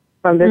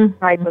from this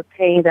type of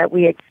pain that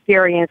we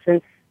experience,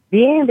 and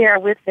being there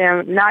with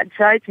them, not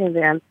judging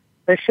them,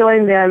 but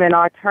showing them an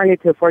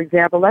alternative. For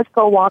example, let's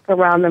go walk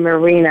around the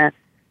marina.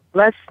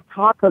 Let's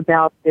talk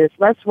about this.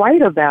 Let's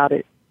write about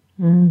it.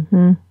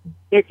 Mm-hmm.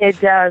 It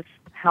does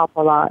help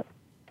a lot.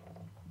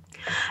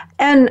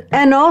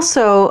 And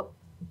also,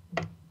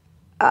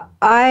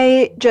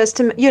 I just,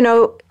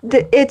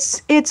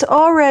 it's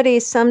already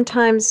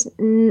sometimes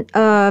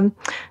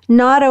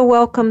not a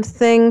welcome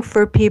thing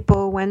for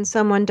people when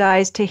someone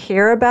dies to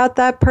hear about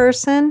that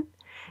person.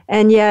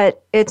 And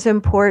yet it's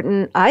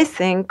important, I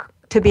think,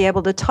 to be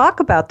able to talk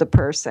about the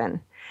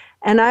person.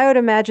 And I would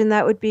imagine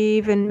that would be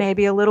even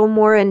maybe a little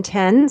more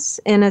intense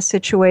in a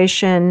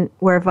situation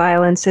where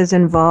violence is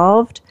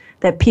involved,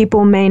 that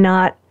people may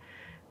not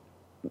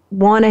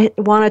want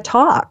to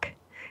talk.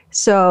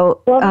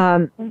 So,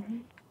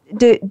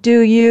 do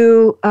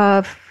you?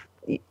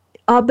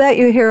 I'll bet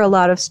you hear a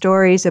lot of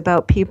stories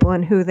about people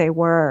and who they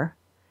were.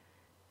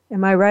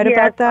 Am I right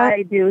about that? Yes,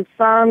 I do.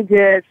 Some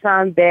good,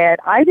 some bad.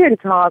 I didn't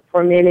talk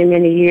for many,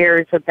 many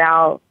years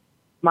about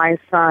my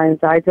sons.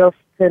 I just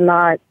could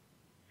not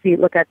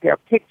look at their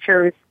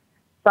pictures.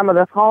 Some of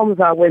the homes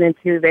I went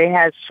into, they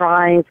had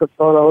shrines with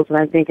photos, and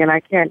I'm thinking, I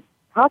can't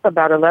talk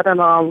about it, let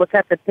alone look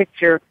at the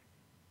picture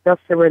just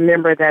to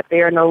remember that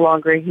they are no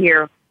longer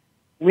here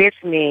with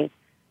me.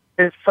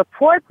 The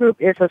support group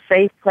is a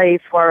safe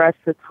place for us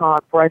to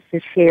talk, for us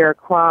to share,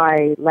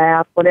 cry,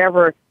 laugh,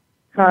 whatever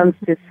comes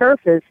to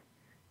surface.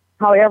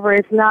 However,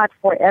 it's not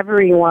for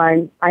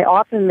everyone. I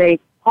often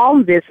make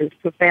home visits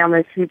to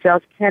families who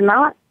just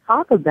cannot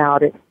talk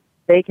about it.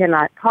 They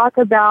cannot talk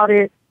about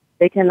it.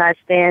 They cannot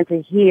stand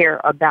to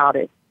hear about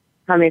it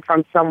coming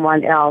from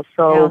someone else.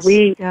 So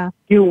we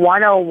do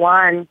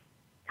one-on-one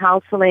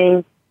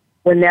counseling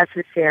when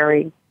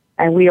necessary,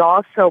 and we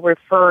also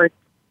refer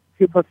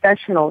to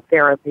professional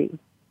therapy,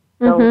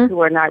 those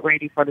who are not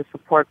ready for the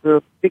support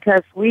group,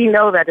 because we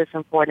know that it's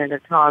important to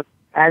talk.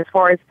 As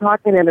far as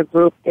talking in a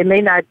group, it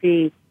may not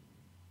be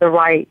the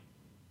right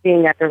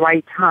thing at the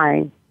right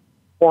time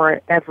for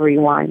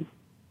everyone.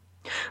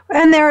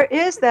 And there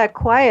is that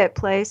quiet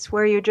place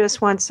where you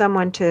just want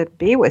someone to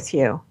be with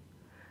you,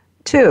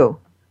 too,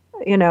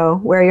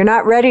 where you're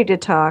not ready to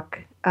talk,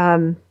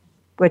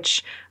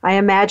 which I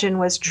imagine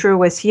was true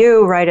with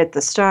you right at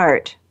the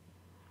start.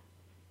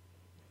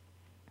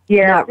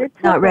 Yeah,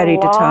 not ready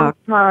to talk.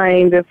 It took a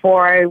long time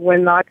before I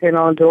went knocking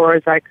on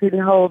doors. I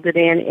couldn't hold it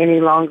in any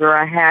longer.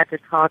 I had to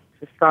talk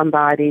to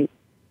somebody.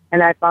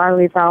 And I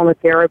finally found a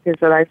therapist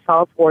that I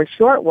saw for a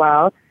short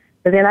while.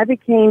 But then I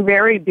became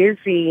very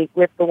busy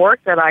with the work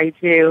that I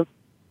do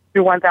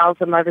through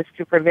 1,000 Mothers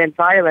to Prevent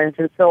Violence.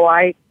 And so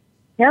I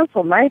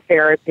canceled my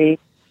therapy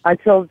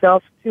until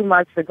just 2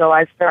 months ago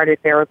I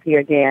started therapy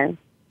again.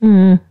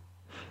 Mm.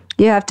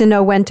 You have to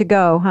know when to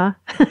go, huh?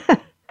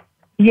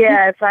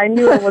 Yes, I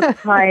knew it was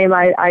time.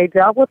 I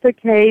dealt with a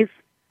case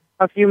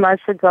a few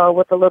months ago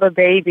with a little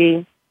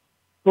baby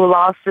who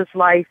lost his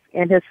life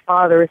in his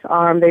father's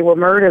arm. They were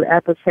murdered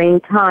at the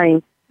same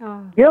time.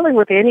 Oh. Dealing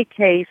with any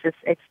case is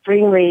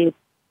extremely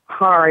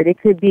hard.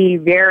 It could be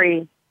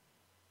very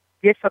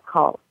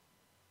difficult.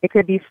 It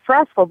could be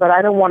stressful, but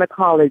I don't want to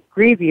call it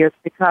grievous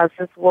because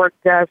this work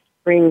does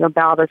bring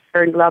about a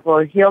certain level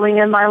of healing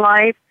in my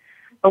life.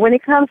 But when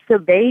it comes to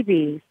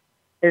babies,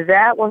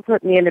 that one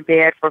put me in the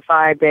bed for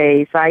 5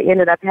 days. I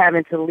ended up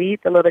having to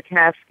leave the little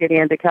casket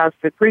in because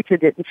the preacher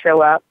didn't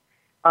show up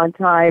on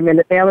time, and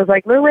the family was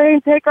like,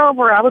 Lorrain, take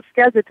over. I was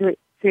scheduled to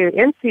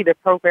MC the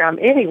program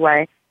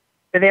anyway.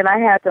 But then I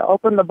had to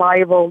open the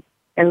Bible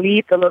and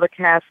leave the little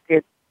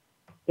casket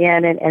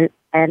in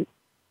and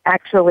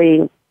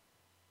actually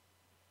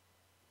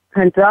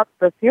conduct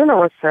the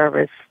funeral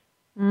service.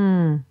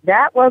 Mm.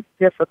 That was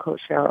difficult,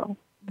 Cheryl.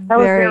 That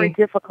was very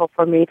difficult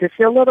for me to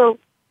see a little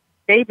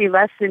baby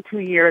less than 2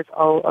 years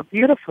old, a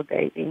beautiful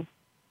baby,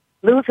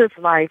 lose his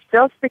life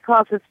just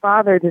because his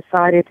father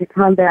decided to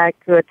come back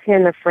to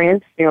attend a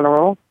friend's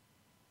funeral.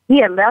 He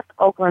had left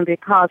Oakland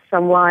because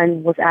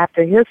someone was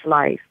after his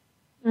life.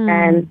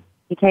 And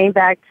he came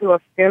back to a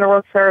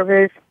funeral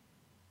service,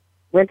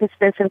 went to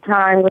spend some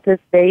time with his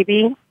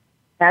baby,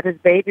 had his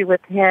baby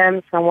with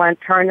him. Someone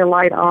turned the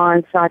light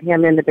on, shot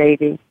him and the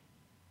baby.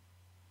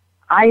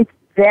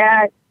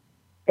 That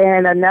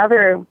and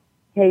another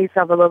case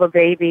of a little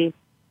baby,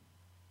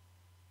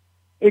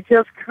 it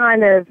just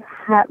kind of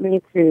had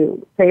me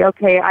to say,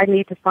 okay, I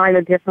need to find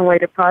a different way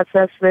to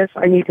process this.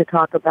 I need to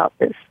talk about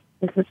this.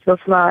 This is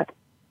just not,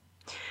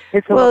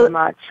 it's a little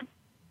much.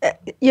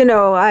 You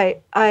know,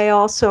 I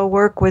also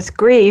work with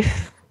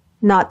grief,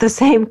 not the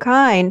same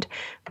kind,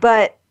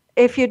 but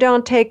if you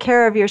don't take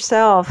care of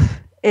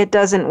yourself, it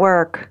doesn't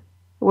work,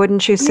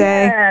 wouldn't you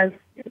say? Yes.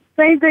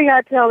 Same thing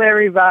I tell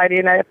everybody,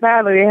 and I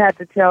finally had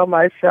to tell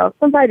myself.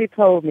 Somebody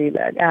told me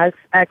that.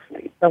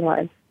 Actually,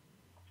 someone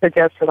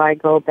suggested I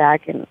go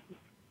back and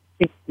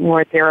seek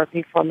more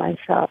therapy for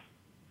myself.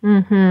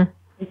 Mm-hmm.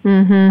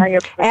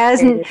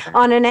 Mm-hmm.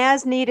 On an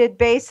as-needed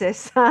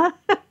basis, huh?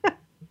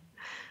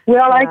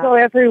 Well, I go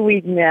every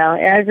week now.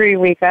 Every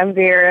week. I'm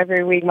there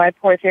every week. My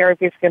poor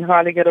therapist can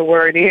hardly get a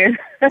word in.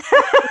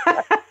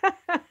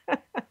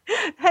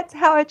 That's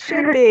how it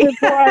should be.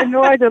 Before I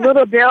know it, the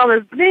little bell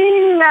is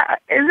ding.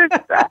 It's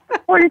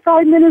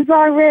 45 minutes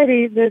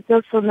already.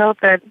 Just to note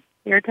that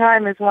your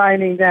time is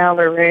winding down,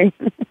 Lorraine.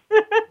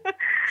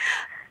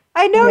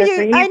 I know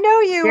you. I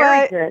know you.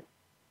 Very good.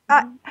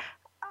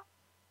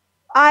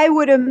 I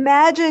would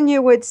imagine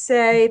you would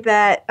say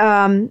that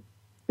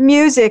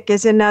music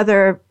is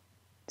another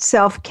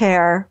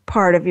self-care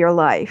part of your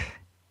life.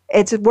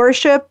 It's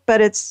worship,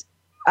 but it's,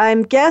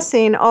 I'm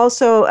guessing,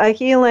 also a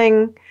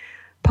healing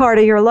part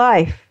of your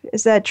life.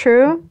 Is that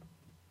true?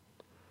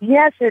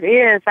 Yes, it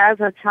is. As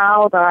a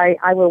child,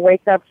 I would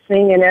wake up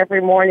singing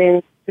every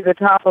morning to the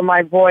top of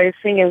my voice,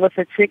 singing with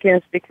the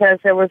chickens, because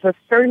there was a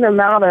certain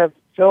amount of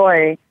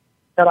joy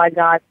that I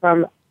got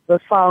from the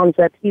songs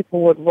that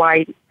people would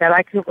write that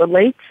I could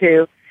relate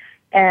to.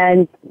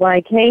 And when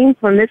I came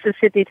from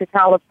Mississippi to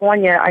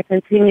California, I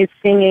continued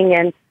singing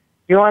and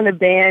joined the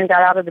band,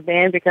 got out of the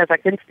band because I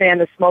couldn't stand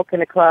the smoke in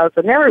the clubs.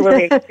 I never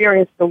really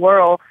experienced the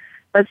world.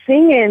 But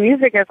singing and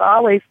music has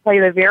always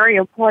played a very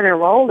important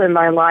role in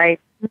my life.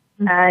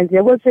 Mm-hmm. And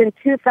it was in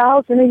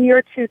 2000, the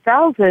year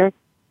 2000,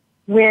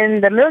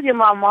 when the Million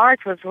Mile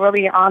March was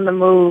really on the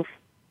move.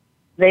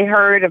 They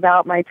heard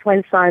about my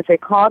twin sons. They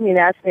called me and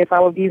asked me if I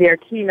would be their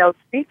keynote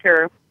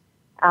speaker.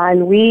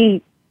 And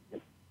we,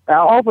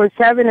 over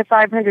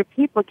 7,500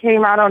 people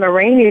came out on a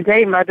rainy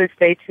day, Mother's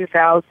Day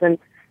 2000. And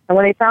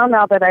when they found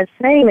out that I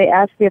sang, they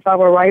asked me if I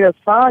would write a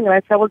song. And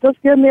I said, well,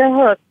 just give me a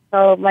hook.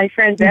 So my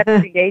friend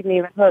Betsy gave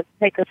me the hook,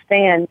 Take a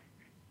Stand.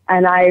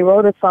 And I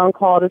wrote a song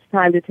called It's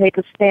Time to Take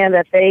a Stand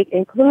that they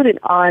included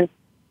on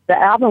the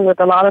album with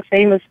a lot of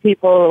famous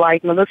people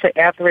like Melissa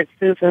Etheridge,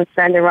 Susan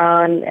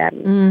Sanderon,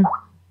 and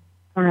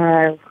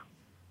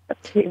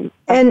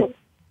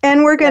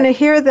we're going to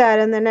hear that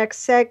in the next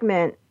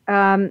segment.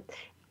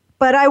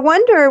 But I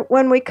wonder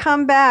when we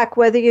come back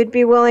whether you'd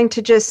be willing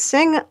to just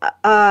sing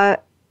a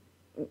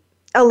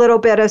little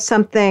bit of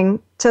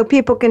something so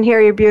people can hear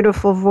your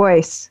beautiful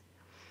voice.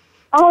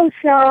 Oh,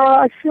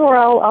 sure.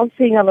 I'll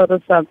sing a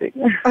little something.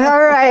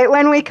 All right.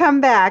 When we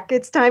come back,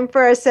 it's time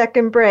for our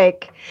second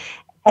break.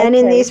 Okay. And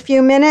in these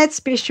few minutes,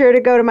 be sure to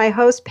go to my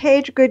host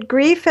page, Good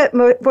Grief, at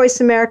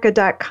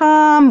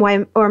voiceamerica.com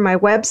or my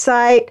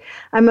website.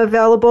 I'm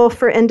available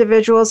for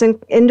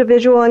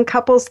individual and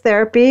couples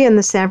therapy in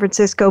the San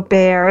Francisco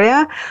Bay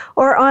Area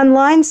or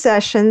online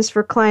sessions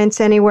for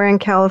clients anywhere in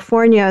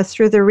California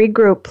through the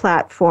Regroup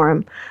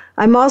platform.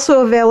 I'm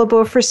also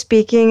available for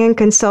speaking and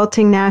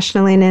consulting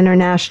nationally and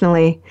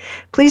internationally.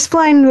 Please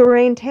find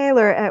Lorrain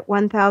Taylor at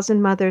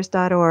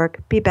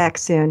 1000mothers.org. Be back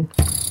soon.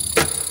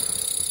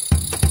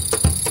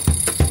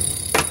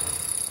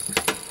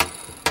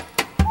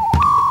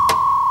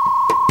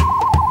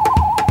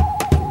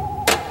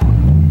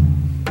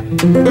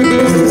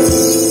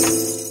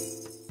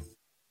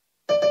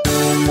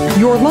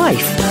 Your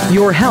life,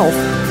 your health,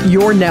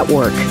 your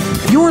network.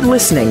 You're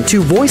listening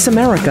to Voice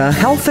America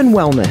Health and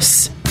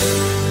Wellness.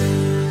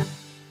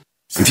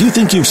 If you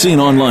think you've seen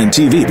online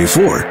TV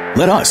before,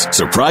 let us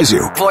surprise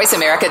you.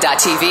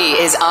 VoiceAmerica.tv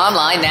is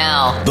online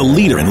now. The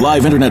leader in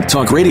live internet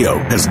talk radio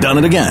has done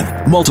it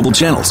again. Multiple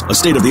channels, a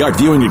state-of-the-art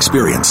viewing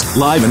experience,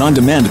 live and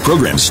on-demand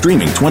programs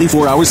streaming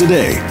 24 hours a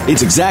day.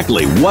 It's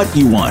exactly what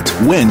you want,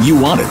 when you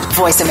want it.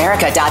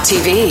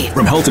 VoiceAmerica.tv.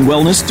 From health and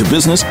wellness to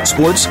business,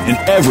 sports, and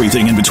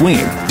everything in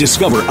between.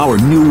 Discover our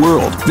new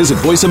world. Visit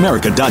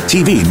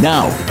VoiceAmerica.tv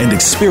now and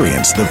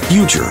experience the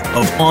future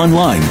of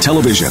online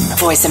television.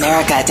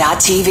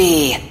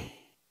 VoiceAmerica.tv.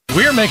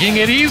 We're making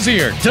it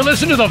easier to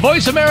listen to the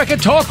Voice America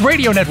Talk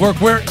Radio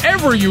Network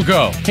wherever you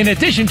go. In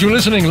addition to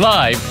listening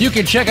live, you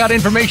can check out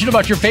information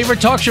about your favorite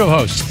talk show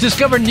hosts,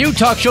 discover new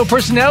talk show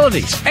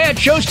personalities, add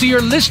shows to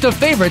your list of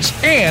favorites,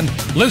 and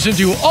listen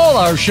to all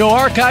our show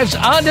archives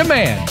on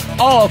demand.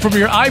 All from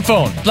your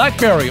iPhone,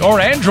 BlackBerry, or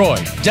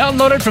Android.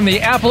 Download it from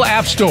the Apple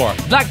App Store,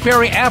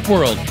 BlackBerry App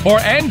World, or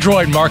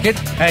Android Market,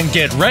 and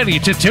get ready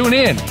to tune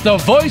in. The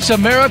Voice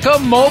America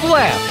mobile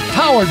app,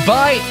 powered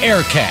by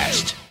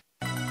Aircast.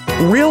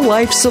 Real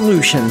life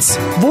solutions.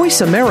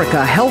 Voice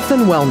America Health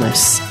and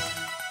Wellness.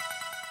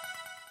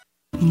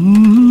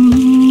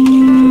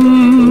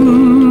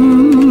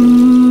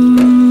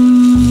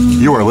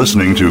 You are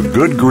listening to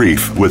Good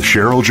Grief with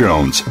Cheryl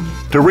Jones.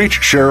 To reach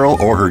Cheryl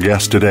or her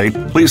guest today,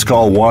 please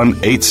call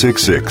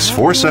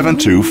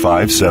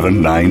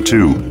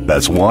 1-866-472-5792.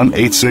 That's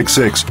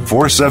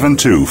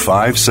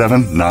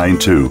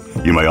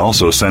 1-866-472-5792. You may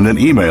also send an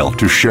email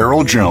to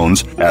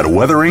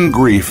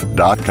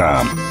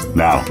CherylJones@weatheringgrief.com.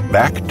 Now,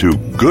 back to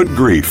Good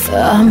Grief.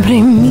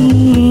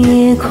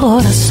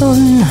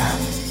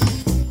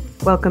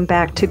 Welcome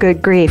back to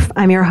Good Grief.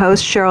 I'm your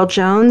host, Cheryl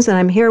Jones, and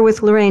I'm here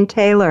with Lorrain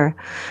Taylor,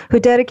 who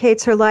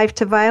dedicates her life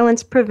to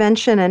violence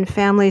prevention and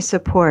family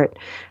support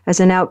as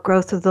an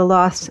outgrowth of the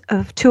loss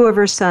of two of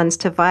her sons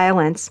to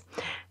violence.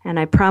 And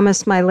I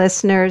promised my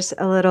listeners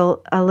a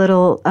little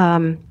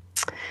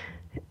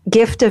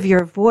gift of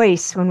your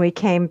voice when we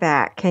came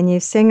back. Can you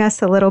sing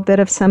us a little bit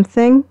of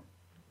something?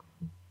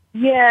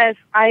 Yes,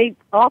 I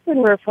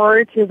often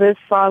refer to this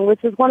song,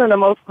 which is one of the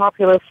most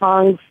popular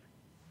songs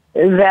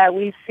that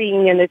we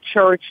sing in the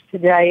church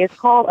today. It's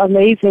called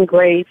Amazing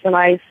Grace, and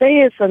I say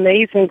it's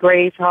Amazing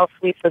Grace, how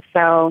sweet the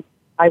sound.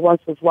 I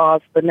once was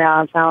lost, but now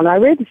I'm found.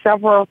 I've written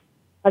several,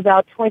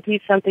 about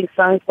 20-something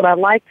songs, but I'd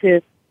like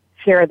to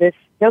share this,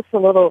 just a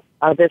little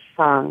of this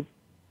song.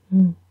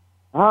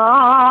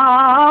 Amazing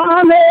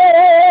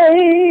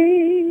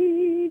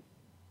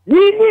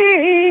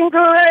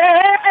Grace,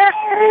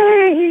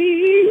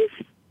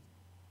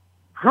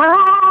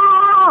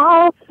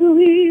 how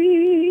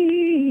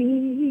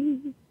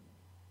sweet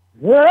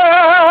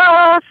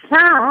the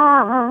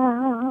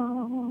sound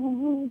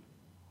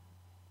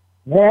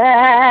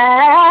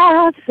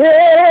that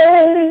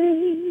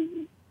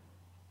saved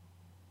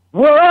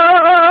a wretch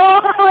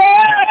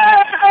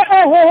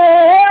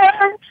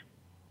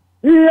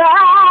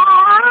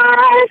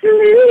like me.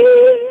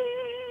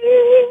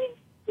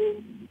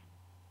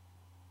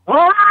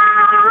 I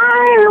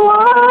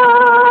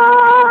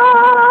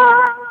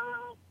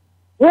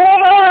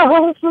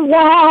was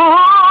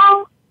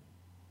lost,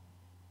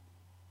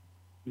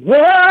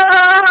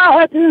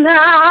 but now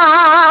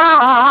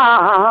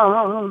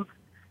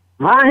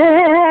I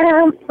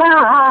am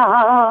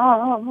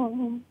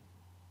found.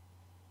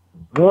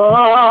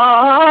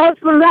 Was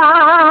blind,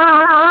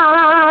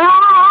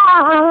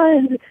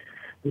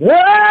 but now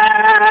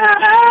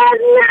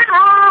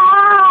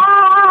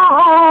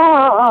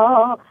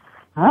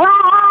I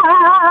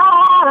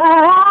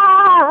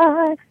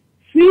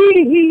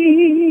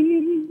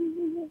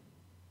see.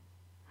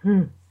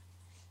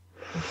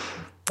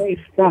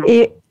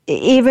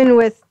 Even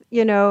with,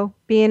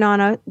 being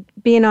on a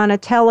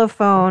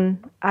telephone,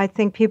 I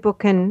think people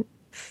can,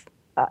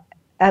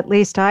 at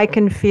least I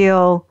can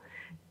feel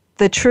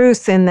the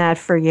truth in that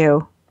for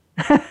you.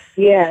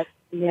 Yes.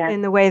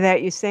 In the way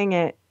that you sing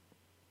it,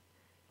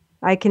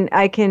 I can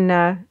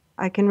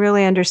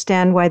really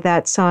understand why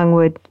that song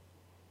would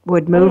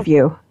move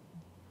you,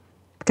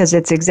 because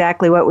it's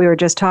exactly what we were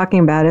just talking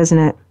about, isn't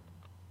it?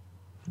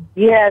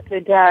 Yes,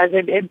 it does.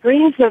 It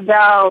brings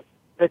about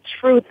the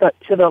truth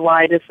to the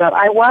light. Is that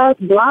I was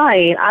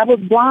blind. I was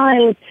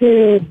blind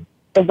to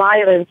the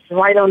violence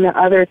right on the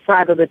other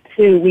side of the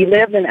two. We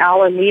lived in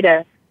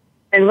Alameda,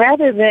 and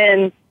rather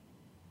than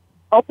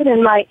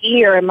opening my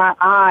ear and my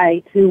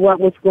eye to what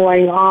was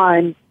going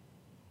on,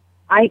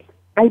 I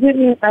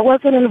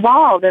wasn't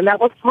involved, and that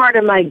was part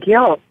of my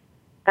guilt.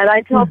 And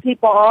I tell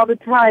people all the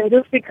time,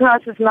 just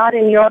because it's not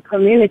in your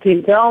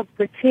community, don't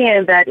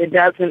pretend that it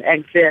doesn't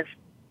exist.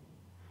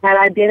 Had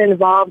I been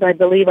involved, I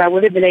believe I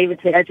would have been able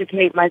to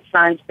educate my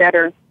sons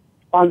better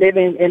on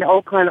living in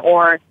Oakland,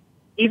 or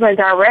even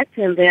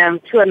directing them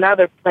to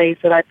another place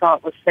that I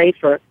thought was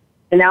safer.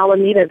 In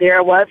Alameda,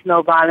 there was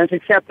no violence,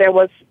 except there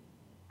was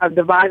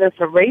the violence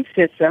of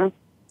racism.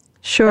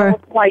 Sure.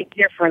 That was quite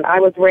different. I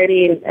was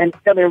ready and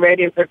feeling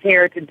ready and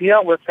prepared to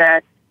deal with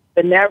that,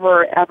 but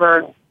never,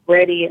 ever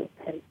ready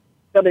and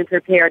feeling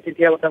prepared to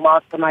deal with the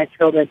loss of my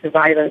children to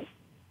violence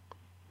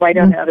right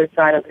on the other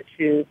side of the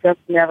shoe. Just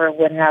never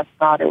would have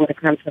thought it would have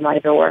come to my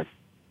door.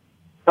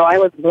 So I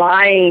was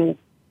blind,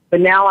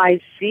 but now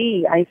I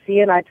see,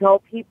 and I tell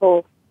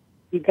people,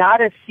 you got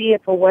to see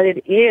it for what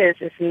it is.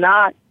 It's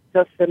not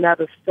just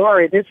another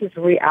story. This is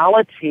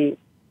reality.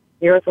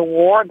 There is a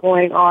war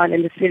going on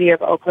in the city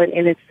of Oakland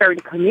and in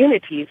certain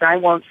communities, I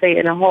won't say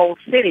in a whole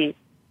city,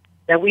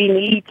 that we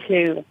need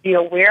to be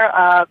aware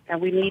of, and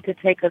we need to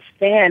take a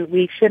stand.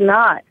 We should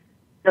not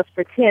just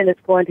pretend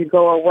it's going to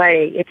go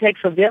away. It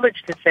takes a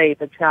village to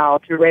save a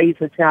child, to raise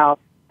a child,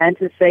 and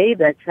to save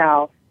that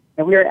child.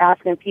 And we are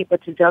asking people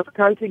to just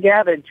come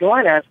together,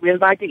 join us. We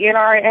invite the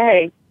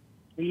NRA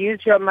to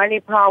use your money,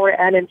 power,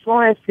 and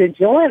influence to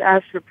join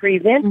us to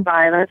prevent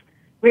violence.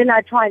 We're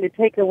not trying to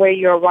take away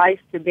your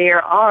rights to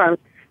bear arms.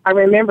 I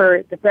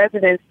remember the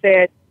president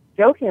said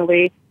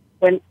jokingly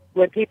when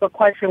people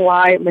question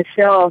why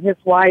Michelle, his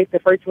wife, the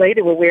first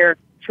lady, will wear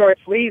short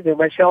sleeves, and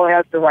Michelle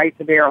has the right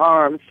to bear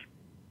arms.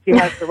 She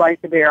has the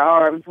right to bear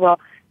arms. Well,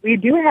 we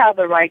do have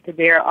the right to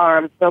bear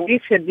arms, so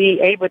we should be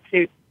able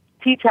to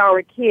teach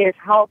our kids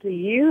how to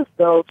use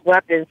those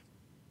weapons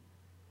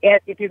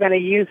if you're going to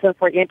use them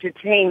for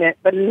entertainment,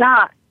 but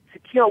not to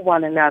kill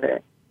one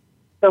another.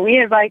 So we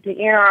invite the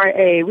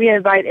NRA, we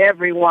invite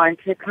everyone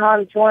to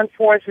come join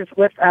forces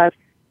with us.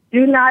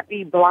 Do not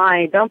be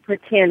blind. Don't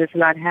pretend it's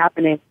not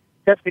happening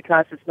just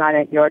because it's not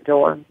at your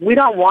door. We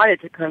don't want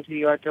it to come to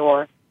your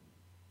door.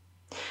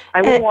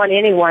 I wouldn't want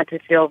anyone to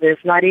feel this,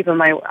 not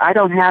even I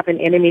don't have an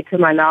enemy to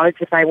my knowledge.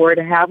 If I were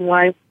to have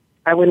one,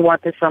 I wouldn't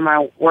want this on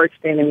my worst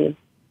enemy.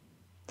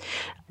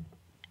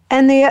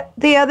 And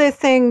the other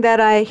thing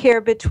that I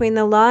hear between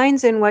the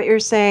lines in what you're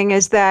saying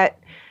is that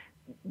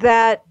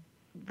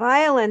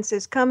violence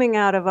is coming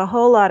out of a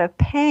whole lot of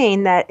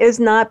pain that is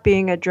not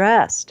being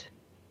addressed.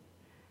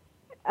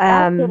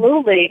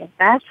 Absolutely.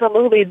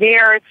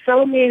 There are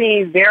so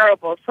many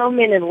variables, so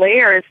many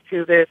layers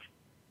to this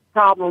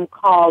problem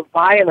called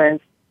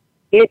violence.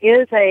 It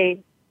is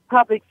a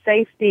public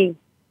safety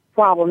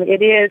problem.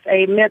 It is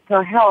a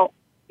mental health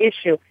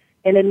issue,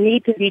 and it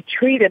needs to be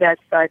treated as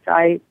such.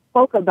 I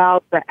spoke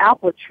about the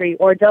apple tree,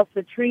 or just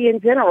the tree in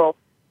general,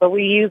 but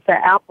we use the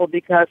apple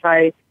because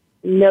I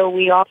know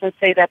we often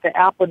say that the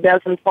apple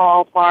doesn't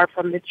fall far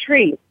from the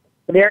tree.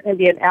 There can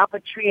be an apple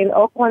tree in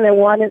Oakland and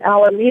one in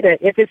Alameda.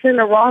 If it's in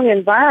the wrong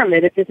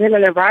environment, if it's in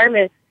an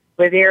environment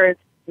where there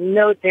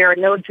are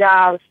no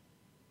jobs,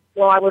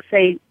 well, I would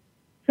say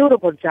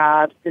suitable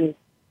jobs,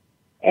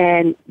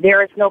 and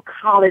there is no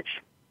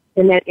college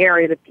in that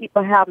area, the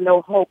people have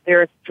no hope.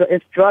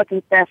 It's drug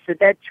infested.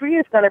 That tree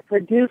is going to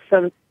produce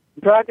some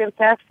drug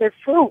infested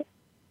fruit,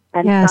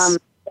 and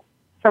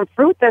some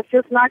fruit that's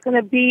just not going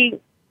to be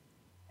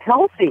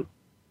healthy.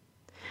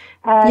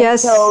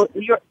 Yes. So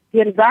the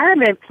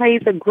environment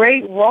plays a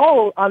great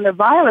role on the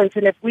violence,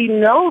 and if we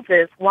know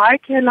this, why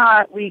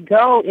cannot we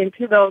go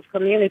into those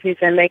communities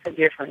and make a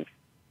difference?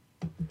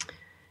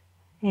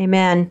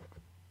 Amen.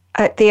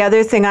 The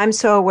other thing I'm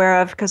so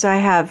aware of, because I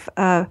have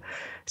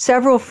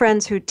several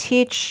friends who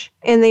teach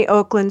in the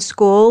Oakland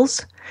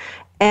schools,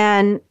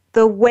 and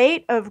the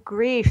weight of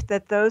grief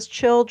that those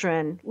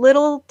children,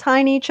 little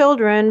tiny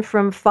children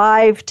from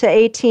 5 to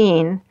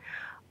 18,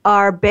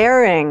 are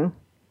bearing.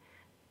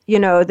 You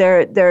know,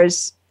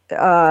 there's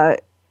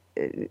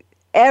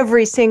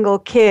every single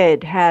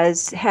kid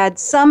has had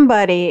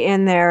somebody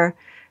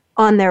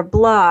on their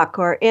block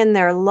or in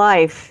their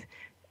life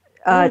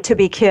to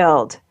be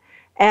killed.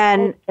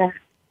 And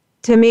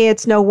to me,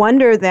 it's no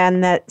wonder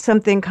then that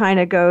something kind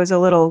of goes a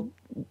little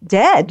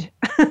dead,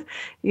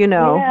 you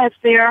know. Yes,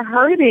 they are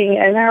hurting,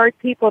 and hurt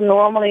people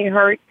normally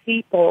hurt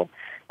people.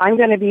 I'm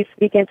going to be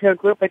speaking to a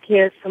group of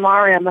kids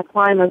tomorrow at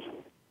McClymonds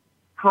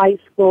High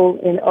School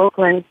in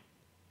Oakland.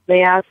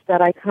 They asked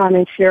that I come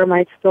and share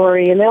my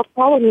story, and they'll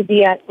probably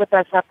be with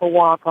us at the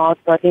walk also.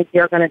 I think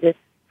they're going to just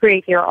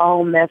create their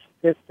own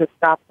messages to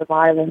stop the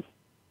violence.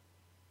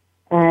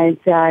 And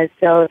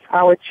so if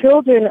our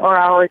children are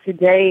our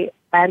today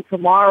and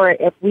tomorrow,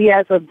 if we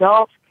as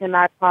adults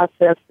cannot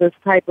process this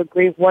type of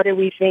grief, what do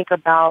we think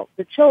about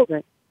the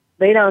children?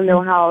 They don't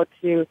know how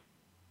to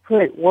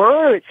put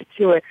words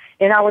to it.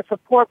 In our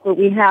support group,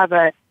 we have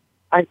a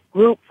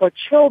group for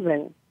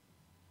children,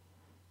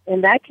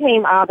 and that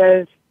came out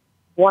of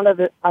one of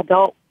the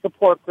adult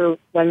support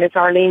groups when Miss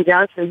Arlene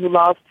Johnson, who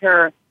lost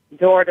her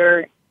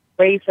daughter,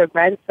 raised her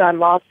grandson,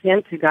 lost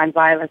him to gun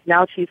violence.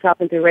 Now she's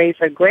helping to raise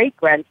her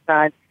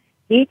great-grandson.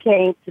 He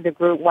came to the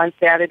group one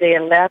Saturday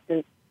and left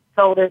and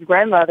told his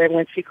grandmother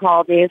when she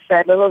called me and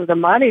said, "Little the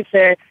money,"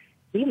 said,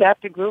 he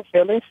left the group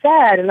feeling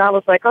sad. And I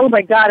was like, oh,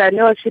 my God, I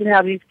know I shouldn't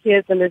have these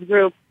kids in this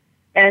group.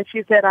 And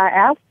she said, I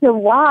asked him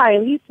why.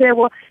 And he said,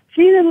 well,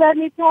 she didn't let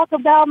me talk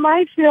about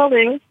my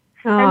feelings.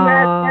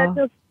 Aww. And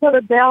that just put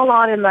a bell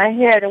on in my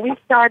head. And we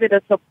started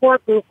a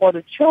support group for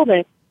the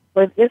children.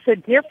 But it's a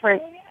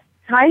different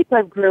type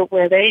of group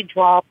where they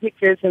draw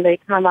pictures and they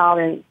come out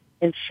and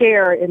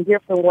share in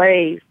different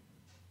ways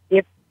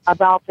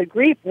about the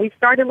grief. We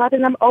started letting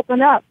them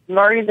open up,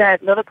 learning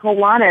that little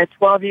Kawana at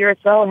 12 years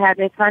old had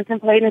been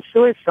contemplating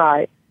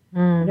suicide.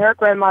 Her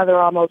grandmother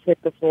almost hit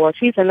the floor.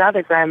 She's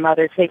another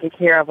grandmother taking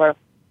care of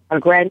a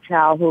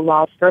grandchild who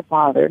lost her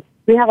father.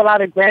 We have a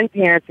lot of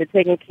grandparents that are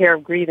taking care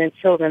of grieving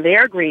children. They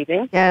are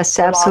grieving. Yes,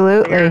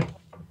 absolutely.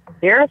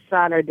 Their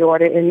son or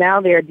daughter, and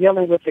now they're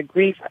dealing with the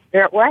grief.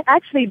 They're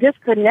actually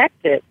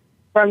disconnected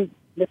from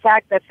the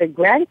fact that the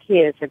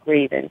grandkids are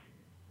grieving.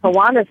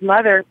 Kawana's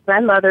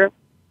grandmother,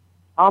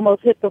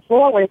 almost hit the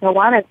floor when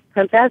Kawana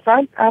confessed,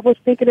 I was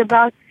thinking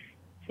about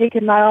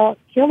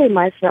killing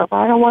myself.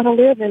 I don't want to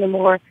live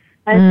anymore.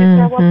 And she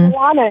said, well,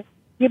 Kawana,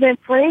 you've been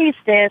praise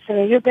dancing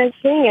and you've been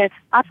singing.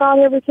 I thought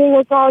everything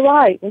was all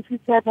right. And she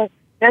said, but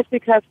That's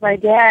because my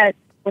dad,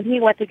 when he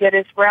went to get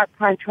his rap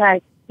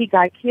contract, he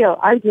got killed.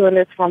 I'm doing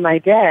this for my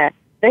dad.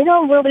 They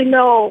don't really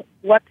know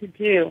what to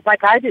do,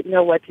 like I didn't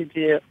know what to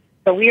do.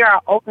 So we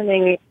are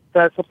opening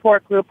the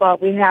support group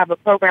up. We have a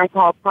program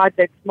called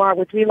Project Smart,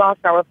 which we lost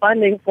our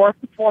funding for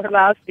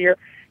last year.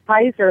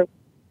 Kaiser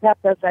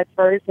kept us at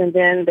first, and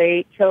then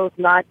they chose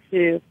not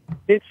to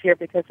this year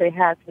because they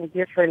had some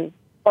different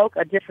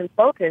a different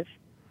focus.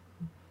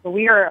 So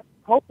we are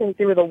hoping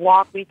through the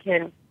walk we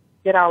can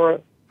get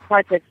our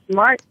Project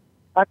Smart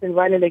up and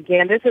running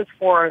again. This is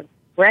for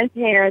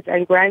grandparents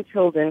and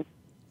grandchildren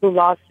who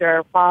lost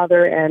their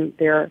father and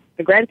the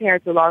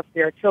grandparents who lost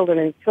their children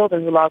and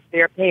children who lost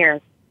their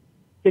parents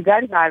to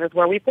gun violence,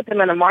 where we put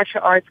them in a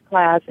martial arts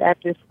class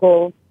after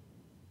school.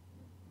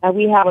 And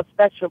we have a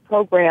special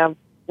program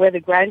where the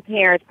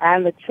grandparents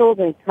and the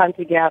children come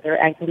together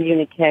and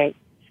communicate.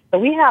 So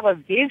we have a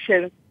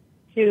vision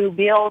to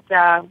build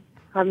a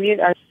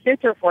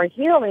center for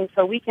healing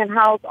so we can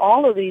house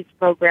all of these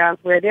programs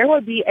where there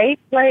will be a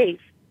place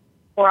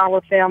for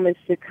our families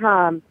to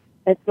come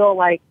and feel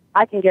like,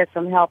 I can get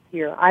some help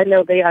here. I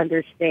know they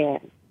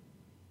understand.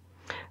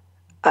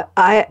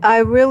 I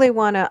really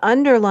want to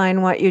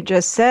underline what you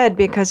just said,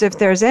 because if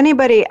there's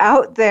anybody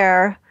out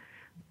there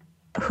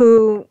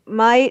who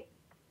might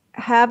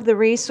have the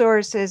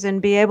resources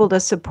and be able to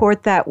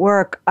support that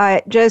work,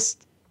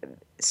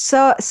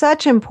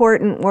 such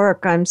important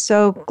work. I'm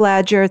so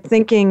glad you're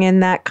thinking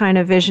in that kind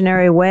of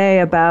visionary way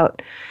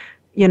about,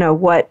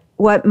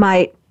 what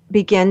might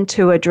begin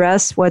to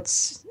address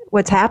what's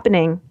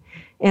happening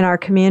in our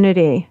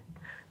community.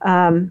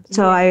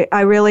 So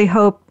I really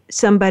hope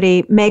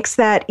somebody makes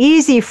that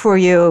easy for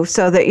you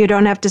so that you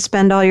don't have to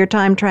spend all your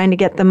time trying to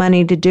get the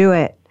money to do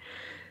it.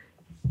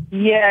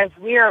 Yes,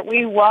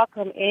 we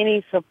welcome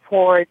any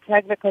support,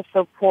 technical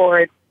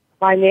support,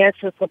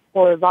 financial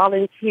support,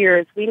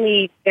 volunteers. We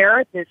need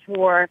therapists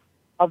who are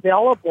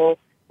available.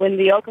 When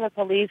the Oakland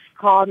police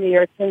call me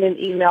or send an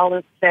email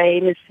and say,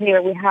 Ms.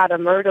 Taylor, we had a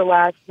murder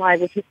last night,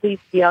 would you please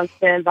be on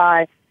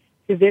standby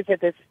to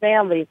visit this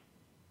family?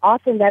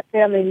 Often that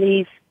family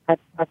needs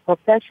a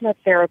professional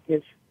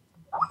therapist.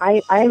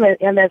 I am an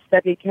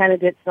MSW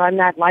candidate, so I'm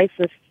not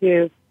licensed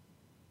to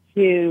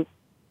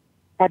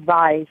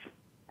advise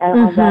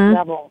on that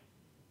level.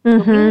 So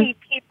we need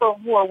people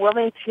who are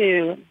willing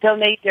to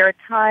donate their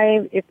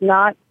time, if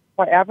not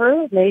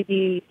forever,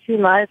 maybe 2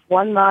 months,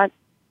 1 month,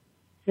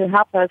 to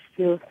help us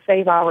to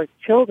save our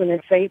children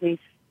and save these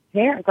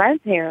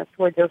grandparents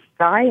who are just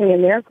dying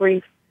in their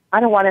grief. I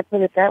don't want to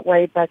put it that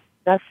way, but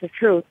that's the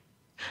truth.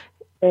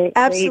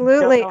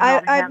 Absolutely.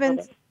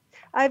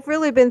 I've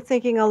really been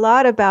thinking a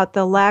lot about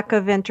the lack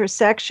of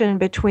intersection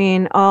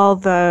between all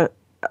the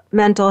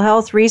mental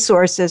health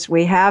resources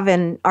we have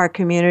in our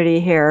community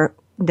here.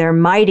 They're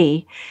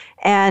mighty,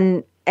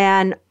 and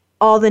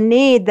all the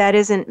need that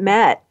isn't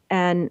met,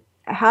 and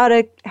how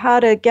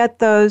to get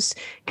those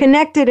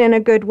connected in a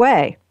good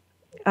way.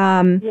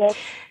 Yes.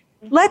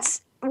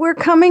 We're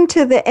coming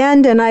to the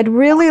end, and I'd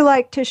really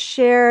like to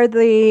share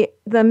the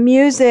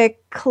music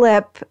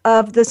clip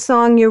of the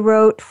song you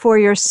wrote for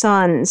your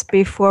sons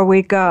before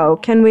we go.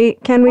 Can we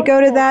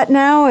go to that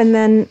now, and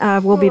then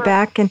we'll be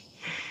back? And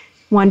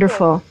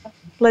wonderful.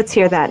 Let's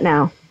hear that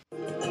now.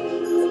 But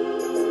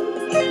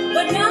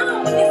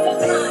now is the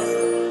time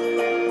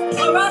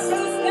for us to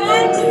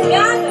stand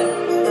together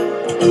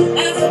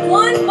as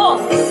one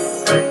voice.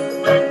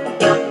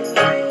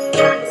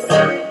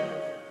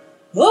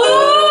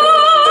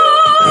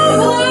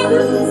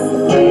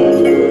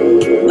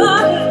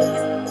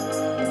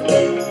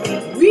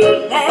 We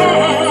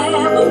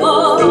have a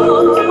voice.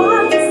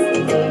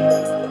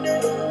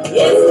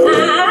 It's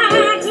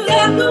time to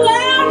let the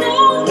world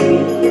know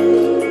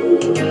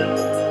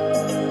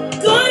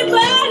gun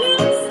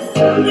violence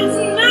is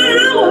not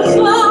our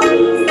fault.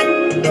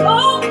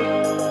 Oh,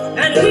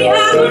 and we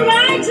have a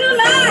right to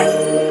life.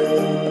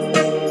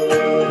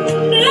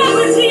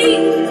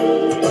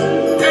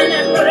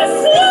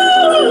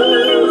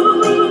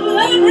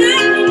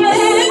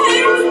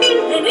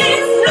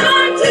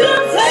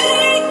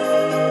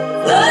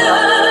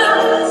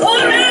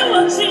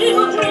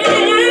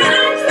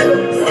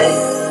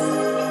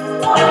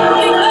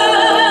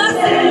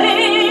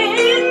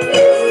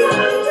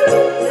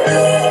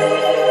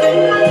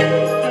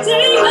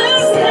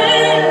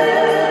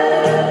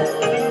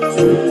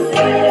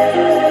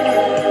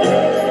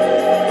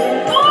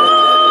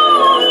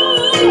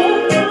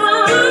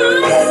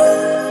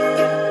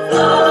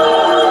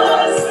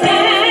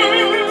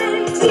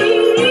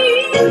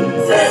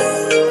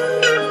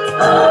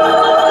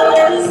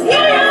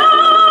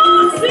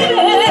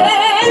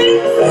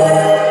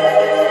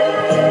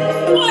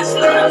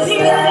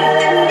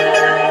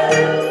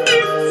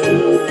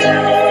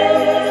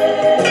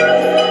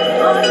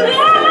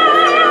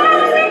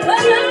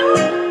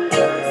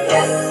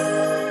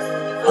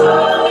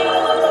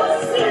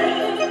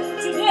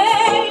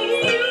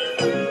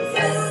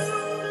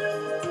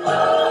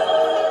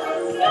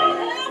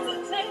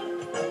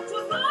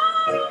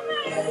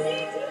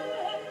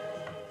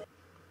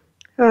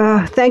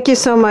 Thank you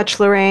so much,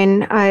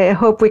 Lorraine. I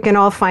hope we can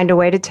all find a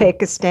way to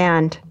take a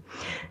stand.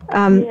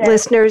 Yes.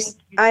 Listeners,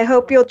 I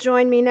hope you'll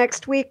join me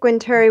next week when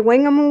Terry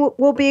Wingham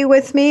will be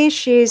with me.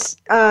 She's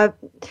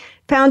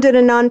founded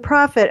a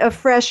nonprofit, A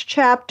Fresh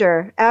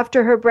Chapter.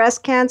 After her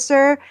breast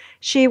cancer,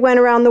 she went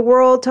around the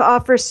world to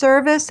offer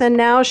service, and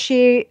now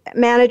she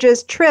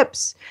manages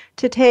trips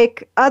to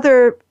take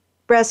other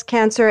breast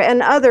cancer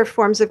and other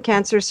forms of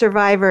cancer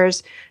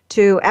survivors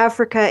to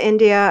Africa,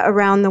 India,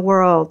 around the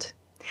world.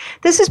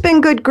 This has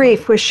been Good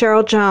Grief with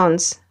Cheryl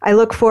Jones. I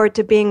look forward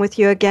to being with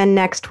you again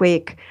next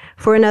week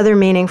for another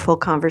meaningful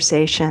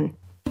conversation.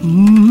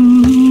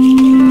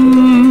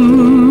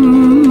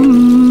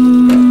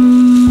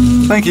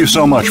 Thank you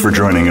so much for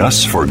joining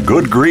us for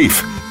Good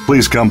Grief.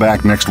 Please come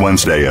back next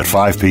Wednesday at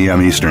 5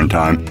 p.m. Eastern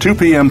Time, 2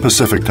 p.m.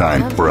 Pacific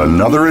Time for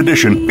another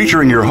edition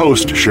featuring your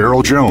host,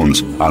 Cheryl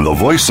Jones, on the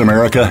Voice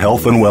America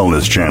Health and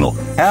Wellness Channel.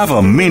 Have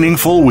a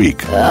meaningful week.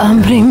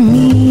 Abre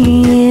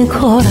mi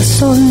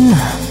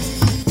corazón.